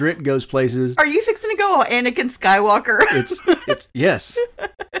there's grit goes places. Are you fixing to go Anakin Skywalker? It's yes.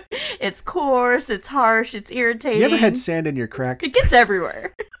 It's coarse, it's harsh, it's irritating. You ever had sand in your crack? It gets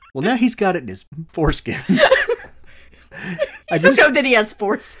everywhere. Well, now he's got it in his foreskin. I don't know that he has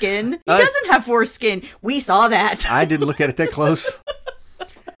foreskin. He doesn't have foreskin. We saw that. I didn't look at it that close.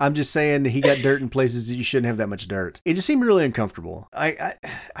 I'm just saying he got dirt in places that you shouldn't have that much dirt. It just seemed really uncomfortable.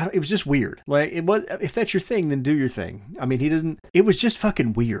 It was just weird. Like, it was, if that's your thing, then do your thing. I mean, it was just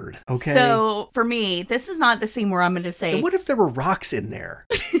fucking weird. Okay. So for me, this is not the scene where I'm going to say. And what if there were rocks in there?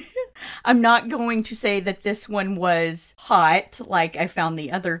 I'm not going to say that this one was hot like I found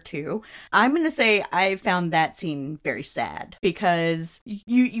the other two. I'm going to say I found that scene very sad because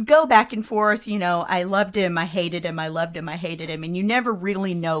you go back and forth, I loved him, I hated him, I loved him, I hated him, and you never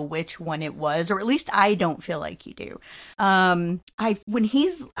really know which one it was, or at least I don't feel like you do.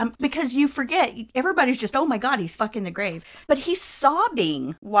 Because you forget, everybody's just, oh my God, he's fucking the grave. But he's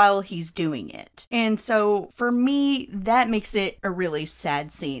sobbing while he's doing it. And so for me, that makes it a really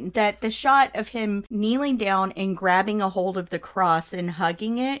sad scene. That the shot of him kneeling down and grabbing a hold of the cross and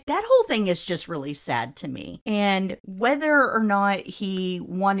hugging it, that whole thing is just really sad to me. And whether or not he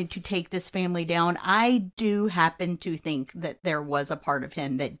wanted to take this family down, I do happen to think that there was a part of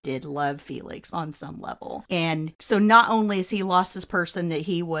him that did love Felix on some level. And so not only has he lost this person that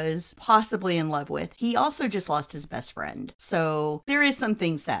he was possibly in love with, he also just lost his best friend. So there is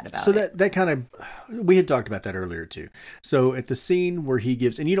something sad about it. So that kind of, we had talked about that earlier too. So at the scene where he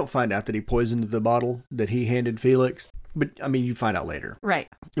gives, and you don't find out that he poisoned the bottle that he handed Felix, but I mean, you find out later. Right.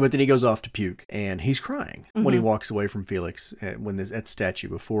 But then he goes off to puke and he's crying when he walks away from Felix at the statue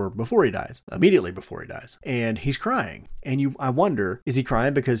before he dies, immediately before he dies. And he's crying. And I wonder, is he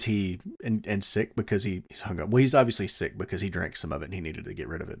crying because and sick because he's hung up? Well, he's obviously sick because he drank some of it and he needed to get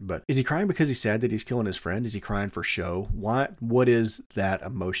rid of it. But is he crying because he's sad that he's killing his friend? Is he crying for show? What is that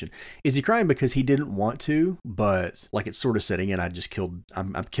emotion? Is he crying because he didn't want to, but like it's sort of setting in,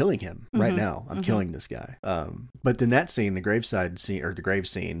 I'm killing him right now. I'm killing this guy. But then that scene, the graveside scene or the grave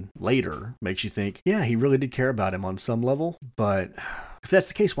scene later makes you think, yeah, he really did care about him on some level, but if that's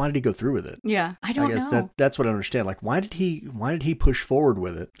the case, why did he go through with it? Yeah, I don't know. That's what I understand. Like, why did he push forward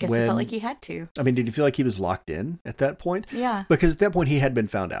with it? Guess he felt like he had to. I mean, did he feel like he was locked in at that point? Yeah. Because at that point, he had been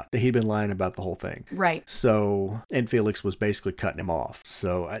found out that he'd been lying about the whole thing. Right. So, and Felix was basically cutting him off.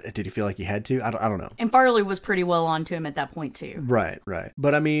 So, did he feel like he had to? I don't know. And Farley was pretty well on to him at that point, too. Right.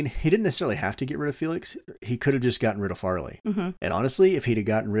 But I mean, he didn't necessarily have to get rid of Felix. He could have just gotten rid of Farley. And honestly, if he'd have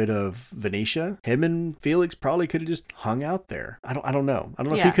gotten rid of Venetia, him and Felix probably could have just hung out there. I don't know. I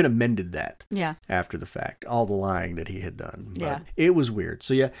don't know if he could have amended that after the fact, all the lying that he had done. But it was weird.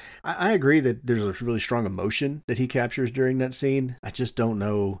 So yeah, I agree that there's a really strong emotion that he captures during that scene. I just don't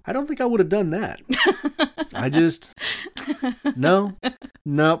know. I don't think I would have done that. I just, no,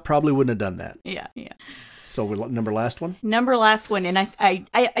 probably wouldn't have done that. Yeah. So number last one, and I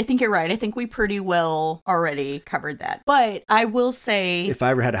think you're right. I think we pretty well already covered that. But I will say, if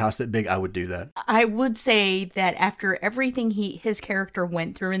I ever had a house that big, I would do that. I would say that after everything his character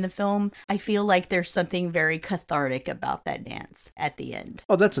went through in the film, I feel like there's something very cathartic about that dance at the end.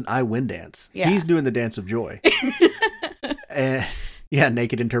 Oh, that's an I win dance. Yeah. He's doing the dance of joy. Yeah,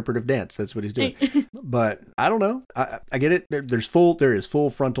 naked interpretive dance. That's what he's doing. But I don't know. I get it. There is full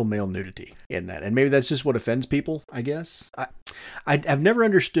frontal male nudity in that, and maybe that's just what offends people, I guess. I've never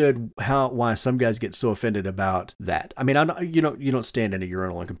understood why some guys get so offended about that. I mean, you don't stand in a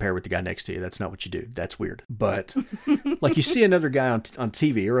urinal and compare with the guy next to you. That's not what you do. That's weird. But like you see another guy on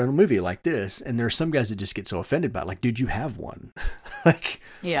TV or in a movie like this, and there are some guys that just get so offended by it. Like, dude, you have one. Like,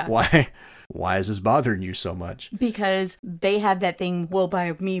 yeah. Why? Why is this bothering you so much? Because they have that thing, well,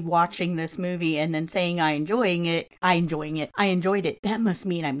 by me watching this movie and then saying I enjoyed it, that must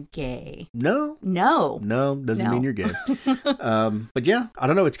mean I'm gay. No, doesn't mean you're gay. But yeah, I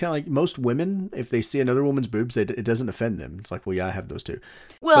don't know. It's kind of like most women, if they see another woman's boobs, it doesn't offend them. It's like, well, yeah, I have those too.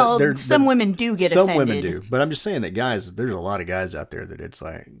 Well, some women do get offended. Some women do. But I'm just saying that guys, there's a lot of guys out there that it's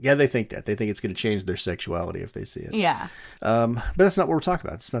like, yeah, they think that. They think it's going to change their sexuality if they see it. Yeah. But that's not what we're talking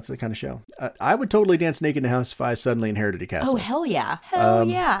about. It's not the kind of show. I would totally dance naked in a house if I suddenly inherited a castle. Oh, hell yeah. Hell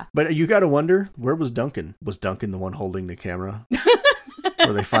yeah. But you got to wonder, where was Duncan? Was Duncan the one holding the camera?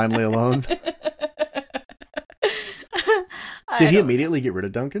 Were they finally alone? Did he immediately get rid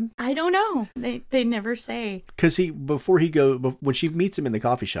of Duncan? I don't know. They never say. Because when she meets him in the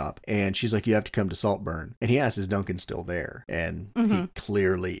coffee shop and she's like, you have to come to Saltburn. And he asks, is Duncan still there? And he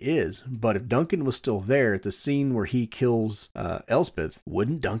clearly is. But if Duncan was still there at the scene where he kills Elspeth,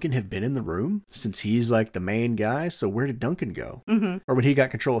 wouldn't Duncan have been in the room? Since he's like the main guy. So where did Duncan go? Or when he got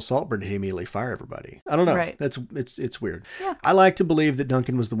control of Saltburn, did he immediately fire everybody? I don't know. Right. It's weird. Yeah. I like to believe that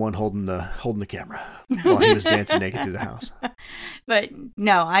Duncan was the one holding the camera while he was dancing naked through the house. But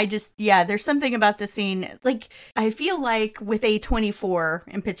no, there's something about the scene. Like, I feel like with A24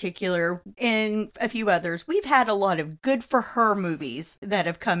 in particular and a few others, we've had a lot of good for her movies that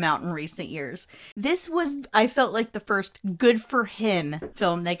have come out in recent years. This was, I felt like, the first good for him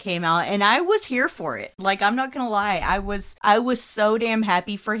film that came out, and I was here for it. Like, I'm not gonna lie, I was so damn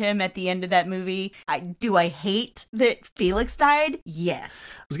happy for him at the end of that movie. Do I hate that Felix died?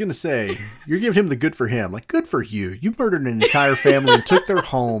 Yes. I was gonna say, you're giving him the good for him. Like, good for you. You murdered an entire family and took their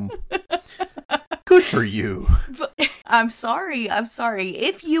home. Good for you. I'm sorry.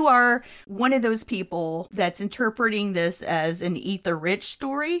 If you are one of those people that's interpreting this as an Eat the Rich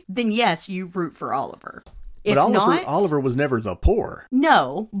story, then yes, you root for Oliver. But Oliver was never the poor.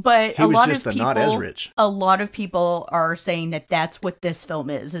 No, but he was just the not as rich. A lot of people are saying that that's what this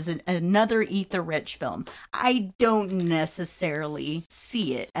film is another Eat the Rich film. I don't necessarily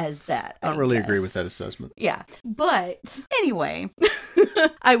see it as that. I don't really agree with that assessment. Yeah, but anyway,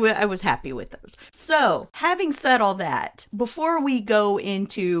 I was happy with those. So, having said all that, before we go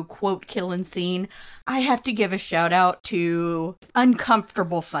into quote killing scene, I have to give a shout out to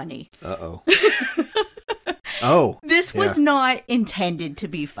Uncomfortable Funny. Uh-oh. Oh, this was not intended to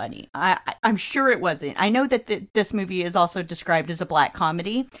be funny. I'm sure it wasn't. I know that this movie is also described as a black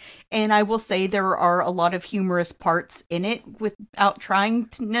comedy, and I will say there are a lot of humorous parts in it without trying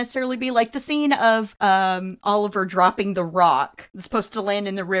to necessarily be, like the scene of Oliver dropping the rock. It's supposed to land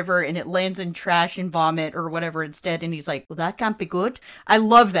in the river, and it lands in trash and vomit or whatever instead, and he's like, well, that can't be good. I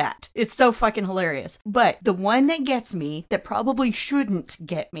love that. It's so fucking hilarious. But the one that gets me, that probably shouldn't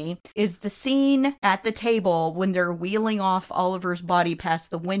get me, is the scene at the table when they're wheeling off Oliver's body past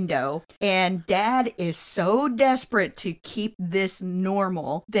the window, and Dad is so desperate to keep this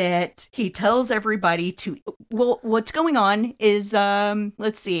normal that he tells everybody to, well, what's going on is,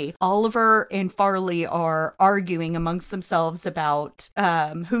 let's see, Oliver and Farley are arguing amongst themselves about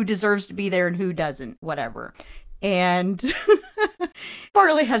who deserves to be there and who doesn't, whatever. And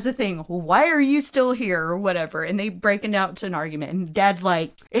Farley has a thing, why are you still here, or whatever, and they break it out to an argument, and Dad's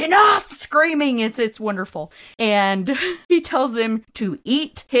like, enough screaming, it's wonderful, and he tells him to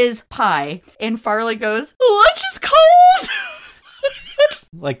eat his pie, and Farley goes, lunch is cold.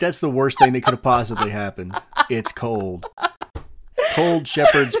 Like, that's the worst thing that could have possibly happened. It's cold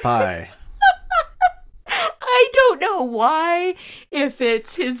shepherd's pie. I don't know why, if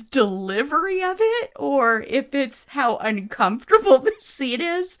it's his delivery of it or if it's how uncomfortable the scene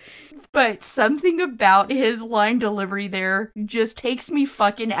is, but something about his line delivery there just takes me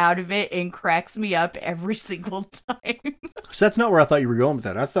fucking out of it and cracks me up every single time. So that's not where I thought you were going with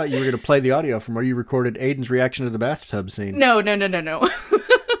that. I thought you were going to play the audio from where you recorded Aiden's reaction to the bathtub scene. No.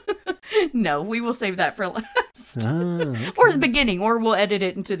 No, we will save that for last. Okay. Or the beginning, or we'll edit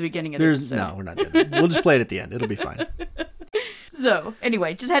it into the beginning of the episode. No, we're not doing that. We'll just play it at the end. It'll be fine. So,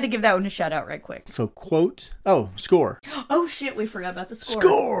 anyway, just had to give that one a shout out right quick. So, quote. Oh, score. Oh, shit, we forgot about the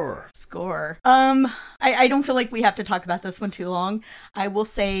score. Score. I don't feel like we have to talk about this one too long. I will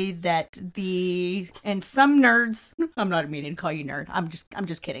say that and some nerds, I'm not meaning to call you nerd. I'm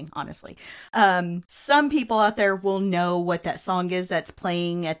just kidding, honestly. Some people out there will know what that song is that's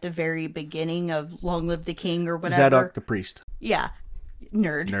playing at the very beginning of Long Live the King or whatever. Zadok the Priest. Yeah.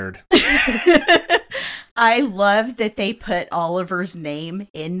 Nerd. I love that they put Oliver's name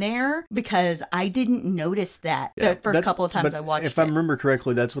in there because I didn't notice that the first couple of times I watched it. If I remember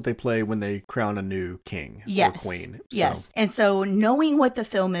correctly, that's what they play when they crown a new king or queen. So. Yes. And so knowing what the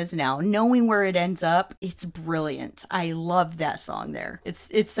film is now, knowing where it ends up, it's brilliant. I love that song there.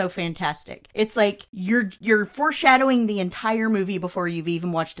 It's so fantastic. It's like you're foreshadowing the entire movie before you've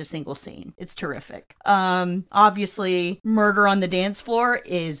even watched a single scene. It's terrific. Obviously, murder on the dance floor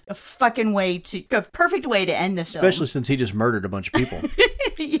is a perfect way to end the film. Especially since he just murdered a bunch of people.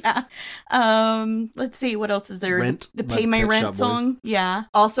 Yeah. Let's see, what else is there? Rent. The Pay My Rent song. Yeah.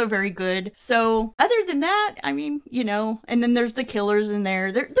 Also very good. So other than that, I mean, and then there's the Killers in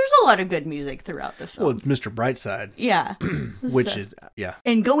there. There's a lot of good music throughout the film. Well, it's Mr. Brightside. Yeah. Which is, yeah.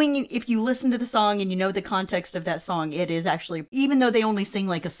 And if you listen to the song and you know the context of that song, it is actually, even though they only sing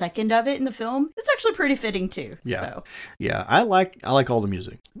like a second of it in the film, it's actually pretty fitting too. Yeah. So. Yeah. I like all the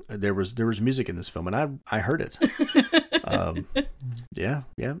music. There was music in this film and I heard it. Yeah.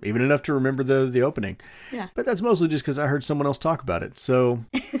 Even enough to remember the opening. Yeah. But that's mostly just because I heard someone else talk about it. So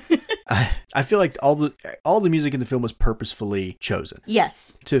I feel like all the music in the film was purposefully chosen.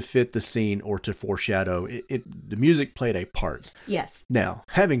 Yes. To fit the scene or to foreshadow. The music played a part. Yes. Now,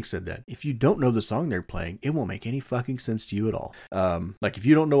 having said that, if you don't know the song they're playing, it won't make any fucking sense to you at all. Like if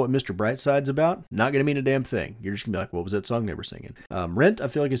you don't know what Mr. Brightside's about, not gonna mean a damn thing. You're just gonna be like, what was that song they were singing? Rent, I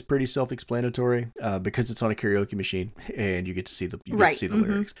feel like is pretty self-explanatory because it's on a karaoke machine and you get to see the lyrics.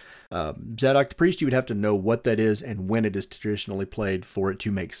 Zadok the Priest, you would have to know what that is and when it is traditionally played for it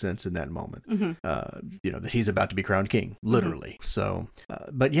to make sense in that moment. That he's about to be crowned king, literally. So,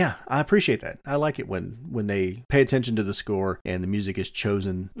 but yeah, I appreciate that. I like it when they pay attention to the score and the music is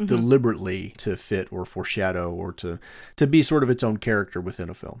chosen deliberately to fit or foreshadow or to be sort of its own character within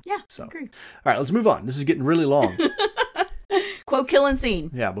a film. Yeah, so agree. All right, let's move on. This is getting really long. Quote, kill, and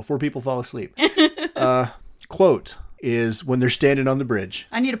scene. Yeah, before people fall asleep. Quote is when they're standing on the bridge.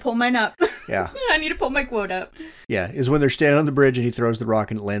 I need to pull mine up. Yeah. I need to pull my quote up. Yeah, is when they're standing on the bridge and he throws the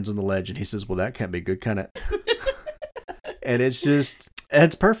rock and it lands on the ledge and he says, well, that can't be good, can it? And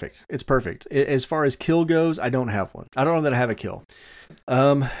it's perfect. It's perfect. As far as kill goes, I don't have one. I don't know that I have a kill.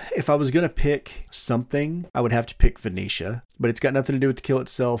 If I was going to pick something, I would have to pick Venetia, but it's got nothing to do with the kill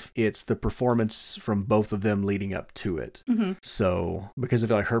itself. It's the performance from both of them leading up to it. So, because I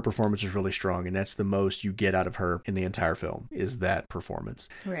feel like her performance is really strong and that's the most you get out of her in the entire film is that performance.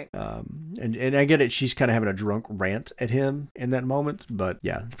 Right. And I get it. She's kind of having a drunk rant at him in that moment, but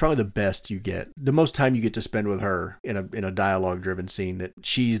yeah, probably the best you get, the most time you get to spend with her in a dialogue driven scene that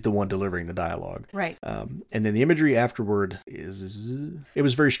she's the one delivering the dialogue. Right. And then the imagery afterward it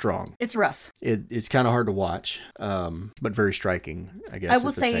was very strong. It's rough. It's kind of hard to watch, but very striking, I guess. I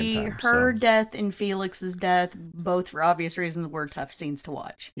will say her death and Felix's death, both for obvious reasons, were tough scenes to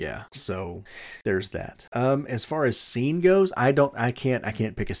watch. Yeah, so there's that. As far as scene goes, I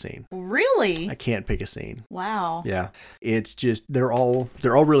can't pick a scene. Really? I can't pick a scene. Wow. Yeah, it's just they're all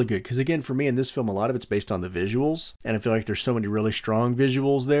really good because again, for me in this film, a lot of it's based on the visuals, and I feel like there's so many really strong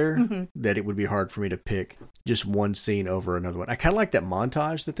visuals there that it would be hard for me to pick just one scene over another one. I kind of like that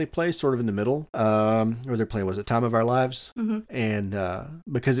montage that they play sort of in the middle, where they're playing, was it Time of Our Lives? And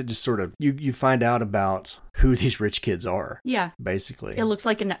because it just sort of, you find out about who these rich kids are. Yeah. Basically. It looks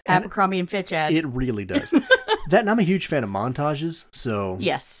like an Abercrombie and Fitch ad. It really does. And I'm a huge fan of montages, so...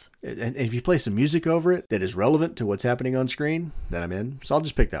 Yes. And if you play some music over it that is relevant to what's happening on screen, then I'm in. So I'll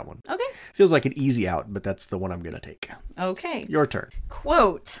just pick that one. Okay. Feels like an easy out, but that's the one I'm going to take. Okay. Your turn.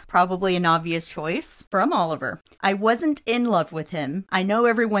 Quote, probably an obvious choice, from Oliver. I wasn't in love with him. I know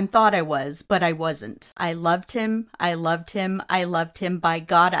everyone thought I was, but I wasn't. I loved him. I loved him. I loved him. By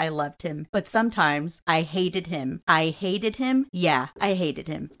God, I loved him. But sometimes I hated him. I hated him. Yeah, I hated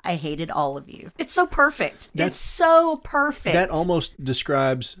him. I hated all of you. It's so perfect. It's so perfect. That almost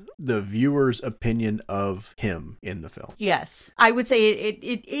describes the viewer's opinion of him in the film. Yes. I would say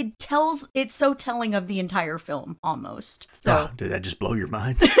it tells, it's so telling of the entire film, almost. So. Oh, did that just blow your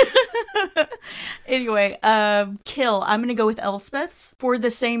mind? Anyway, kill. I'm going to go with Elspeth's for the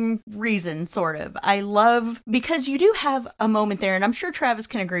same reason, sort of. I love, because you do have a moment there, and I'm sure Travis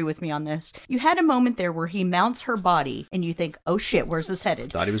can agree with me on this. You had a moment there where he mounts her body, and you think, oh shit, where's this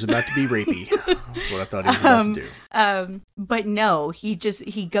headed? Thought he was about to be rapey. That's what I thought he was about to do. But no, he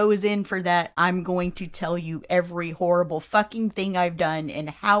goes in for that, I'm going to tell you every horrible fucking thing I've done and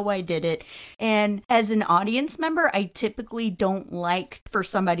how I did it. And as an audience member, I typically don't like for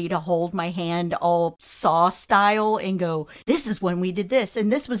somebody to hold my hand all Saw style and go, this is when we did this,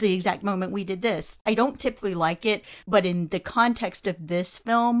 and this was the exact moment we did this. I don't typically like it, but in the context of this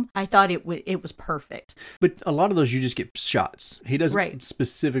film, I thought it was perfect. But a lot of those, you just get shots. He doesn't Right.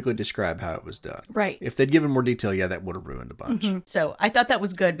 specifically describe how it was done. Right. If they'd given more detail, yeah, that would have ruined a bunch. So I thought that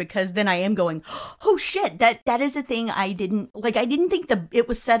was good, because then I am going, oh shit, that is a thing I didn't think it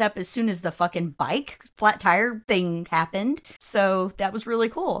was set up as soon as the fucking bike flat tire thing happened. So that was really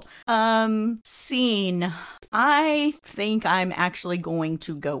cool. Scene. I think I'm actually going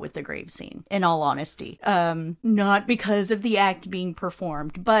to go with the grave scene, in all honesty. Not because of the act being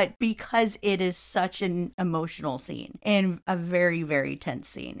performed, but because it is such an emotional scene and a very, very tense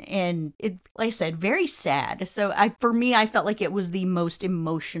scene. And it, like I said, very sad. So for me, I felt like it was the most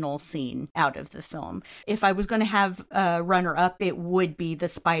emotional scene out of the film. If I was going to have a runner-up, it would be the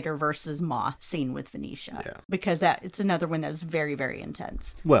spider versus moth scene with Venetia. Yeah. Because it's another one that was very, very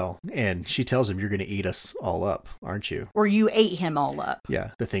intense. Well, and she tells him, you're going to eat us all up, aren't you? Or you ate him all up.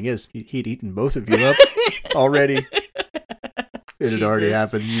 Yeah. The thing is, he'd eaten both of you up already. It had already Jesus.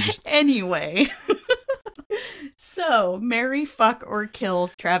 happened. You just... Anyway. So, marry, fuck, or kill.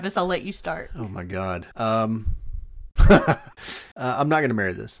 Travis, I'll let you start. Oh my God. I'm not going to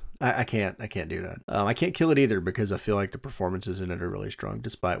marry this. I can't do that. I can't kill it either, because I feel like the performances in it are really strong,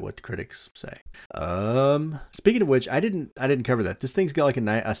 despite what the critics say. Speaking of which, I didn't cover that. This thing's got like a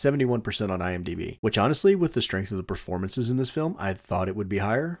 71% on IMDb, which honestly, with the strength of the performances in this film, I thought it would be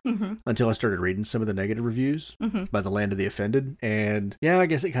higher until I started reading some of the negative reviews by the Land of the Offended. And yeah, I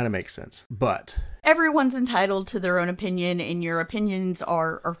guess it kind of makes sense. But Everyone's entitled to their own opinion, and your opinions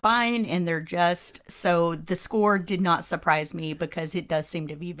are fine, and they're just. So the score did not surprise me, because it does seem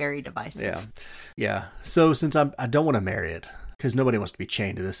to be very divisive. Yeah. So since I don't want to marry it, because nobody wants to be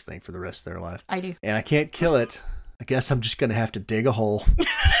chained to this thing for the rest of their life. I do. And I can't kill it, I guess I'm just going to have to dig a hole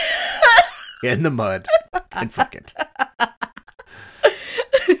in the mud and fuck it.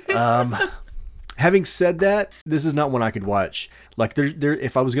 Having said that, this is not one I could watch. Like,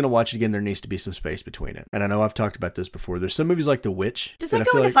 if I was going to watch it again, there needs to be some space between it. And I know I've talked about this before. There's some movies like The Witch. Does that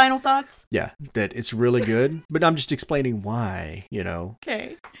go into final thoughts? Yeah, that it's really good. But I'm just explaining why,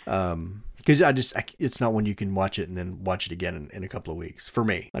 Okay. Because it's not one you can watch it and then watch it again in a couple of weeks. For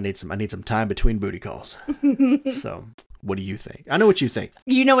me, I need some time between booty calls. So, what do you think? I know what you think.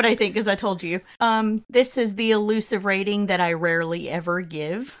 You know what I think, because I told you. This is the elusive rating that I rarely ever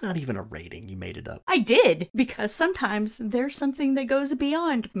give. It's not even a rating. You made it up. I did, because sometimes there's something that goes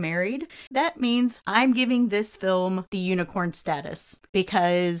beyond married. That means I'm giving this film the unicorn status,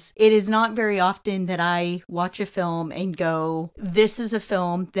 because it is not very often that I watch a film and go, this is a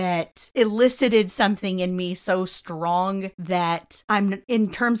film that elicited something in me so strong that I'm,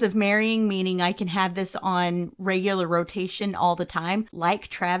 in terms of marrying, meaning I can have this on regular rotation all the time. Like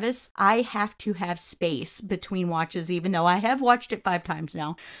Travis, I have to have space between watches, even though I have watched it 5 times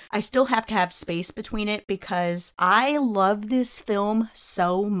now. I still have to have space between it, because I love this film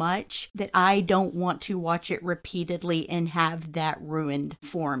so much that I don't want to watch it repeatedly and have that ruined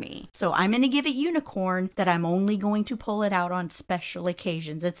for me. So I'm going to give it unicorn, that I'm only going to pull it out on special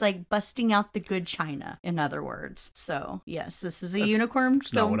occasions. It's like busting out the good china, in other words. So yes, this is a unicorn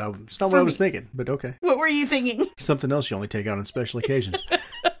It's not film. what I was thinking, but okay. What were you thinking? Something else you only take out on special occasions.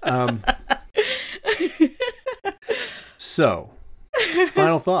 So,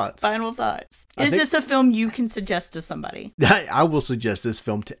 final thoughts. Final thoughts. Is this a film you can suggest to somebody? I will suggest this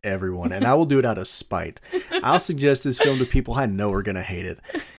film to everyone, and I will do it out of spite. I'll suggest this film to people I know are going to hate it,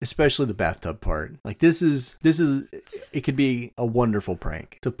 especially the bathtub part. Like, this is, it could be a wonderful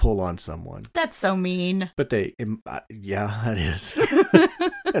prank to pull on someone. That's so mean. But yeah, it is.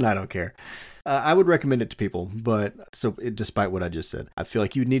 And I don't care. I would recommend it to people, but despite what I just said, I feel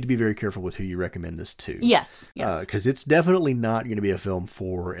like you need to be very careful with who you recommend this to. Yes. Because it's definitely not going to be a film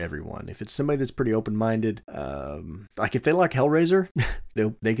for everyone. If it's somebody that's pretty open-minded, like if they like Hellraiser,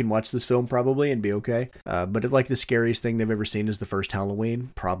 they can watch this film probably and be okay. But if like the scariest thing they've ever seen is the first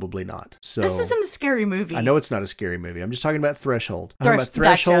Halloween, probably not. So this isn't a scary movie. I know it's not a scary movie. I'm just talking about Threshold. I'm talking about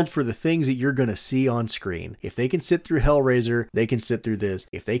Threshold for the things that you're going to see on screen. If they can sit through Hellraiser, they can sit through this.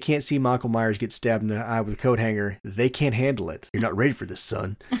 If they can't see Michael Myers get stabbed in the eye with a coat hanger, they can't handle it. You're not ready for this,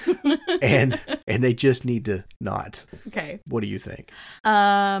 son. And and they just need to not. Okay. What do you think?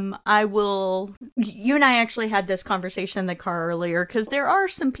 I will. You and I actually had this conversation in the car earlier because there are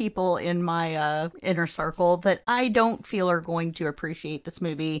some people in my inner circle that I don't feel are going to appreciate this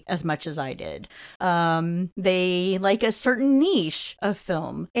movie as much as I did. They like a certain niche of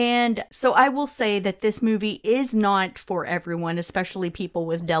film, and so I will say that this movie is not for everyone, especially people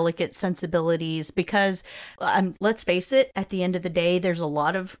with delicate sensibilities, because let's face it, at the end of the day, there's a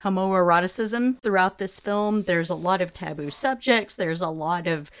lot of homoeroticism throughout this film. There's a lot of taboo subjects. There's a lot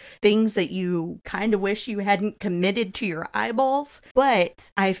of things that you kind of wish you hadn't committed to your eyeballs.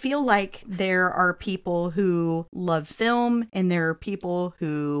 But I feel like there are people who love film and there are people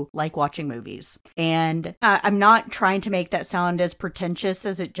who like watching movies. And I'm not trying to make that sound as pretentious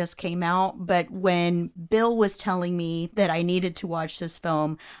as it just came out, but when Bill was telling me that I needed to watch this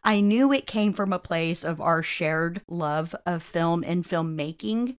film, I knew it came from a place of our shared love of film and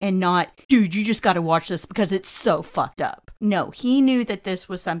filmmaking, and not, dude, you just got to watch this because it's so fucked up. No, he knew that this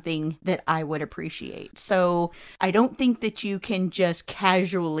was something that I would appreciate. So I don't think that you can just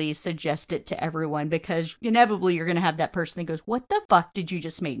casually suggest it to everyone, because inevitably you're going to have that person that goes, what the fuck did you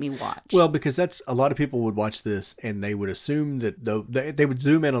just make me watch? Well, because that's a lot of people would watch this and they would assume that they would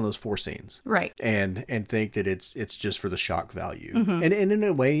zoom in on those 4 scenes. Right. And think that it's just for the shock value. Mm-hmm. And in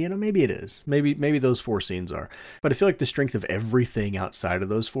a way, maybe it is. Maybe those 4 scenes are. But I feel like the strength of everything outside of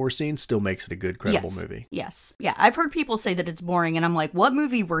those 4 scenes still makes it a good, credible movie. Yes. Yeah. I've heard people say that it's boring, and I'm like, what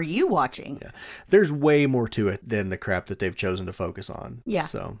movie were you watching? Yeah. There's way more to it than the crap that they've chosen to focus on. Yeah.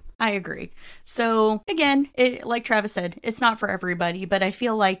 So I agree. So again, like Travis said, it's not for everybody, but I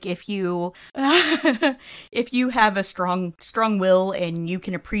feel like if you if you have a strong will and you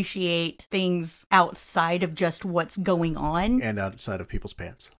can appreciate things outside of just what's going on and outside of people's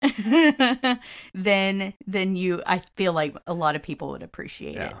pants, then I feel like a lot of people would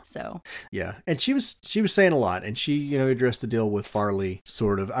appreciate it. So yeah, and she was saying a lot, and she addressed the deal with Farley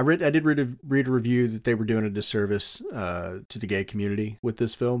sort of. I did read a review that they were doing a disservice to the gay community with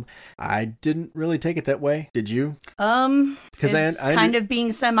this film. I didn't really take it that way. Did you? Because it's kind of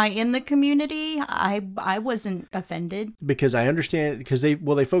being semi in the community. I wasn't offended because I understand, because they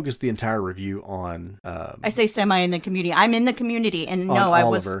focused the entire review on. I say semi in the community. I'm in the community, and no, I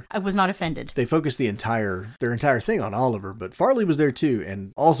was not offended. They focused their entire thing on Oliver, but Farley was there too,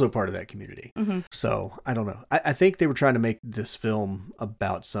 and also part of that community. Mm-hmm. So I don't know. I think they were trying to make this film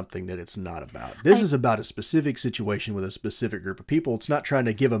about something that it's not about. This is about a specific situation with a specific group of people. It's not trying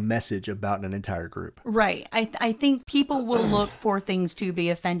to give a message about an entire group. Right. I think people will look for things to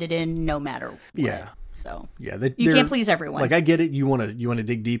be offended in no matter what. Yeah. So yeah, you can't please everyone. Like, I get it. You want to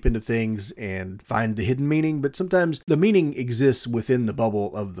dig deep into things and find the hidden meaning, but sometimes the meaning exists within the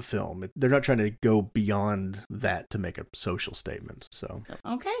bubble of the film. They're not trying to go beyond that to make a social statement. So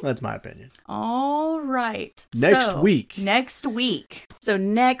okay, that's my opinion. All right. Next week. So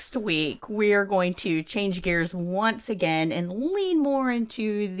next week we are going to change gears once again and lean more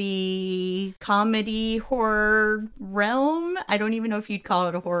into the comedy horror realm. I don't even know if you'd call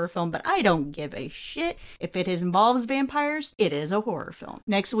it a horror film, but I don't give a shit. If it involves vampires, it is a horror film.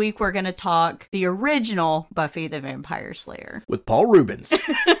 Next week, we're going to talk the original Buffy the Vampire Slayer. With Paul Rubens.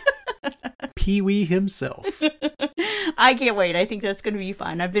 Pee-wee himself. I can't wait. I think that's going to be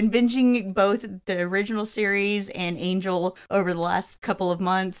fun. I've been binging both the original series and Angel over the last couple of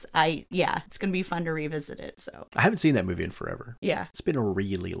months. It's going to be fun to revisit it. So I haven't seen that movie in forever. Yeah. It's been a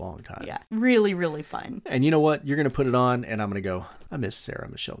really long time. Yeah. Really, really fun. And you know what? You're going to put it on and I'm going to go, I miss Sarah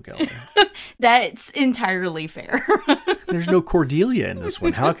Michelle Gellar. That's entirely fair. There's no Cordelia in this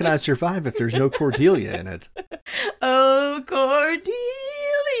one. How can I survive if there's no Cordelia in it? Oh, Cordelia.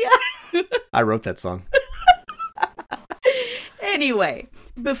 I wrote that song. Anyway,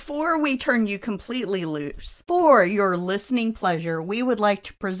 before we turn you completely loose, for your listening pleasure, we would like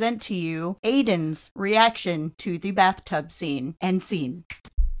to present to you Aiden's reaction to the bathtub scene. End scene.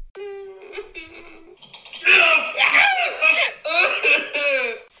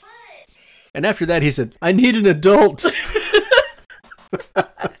 And after that, he said, I need an adult.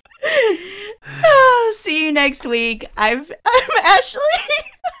 See you next week. I'm Ashley.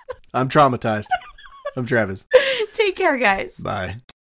 I'm traumatized. I'm Travis. Take care, guys. Bye.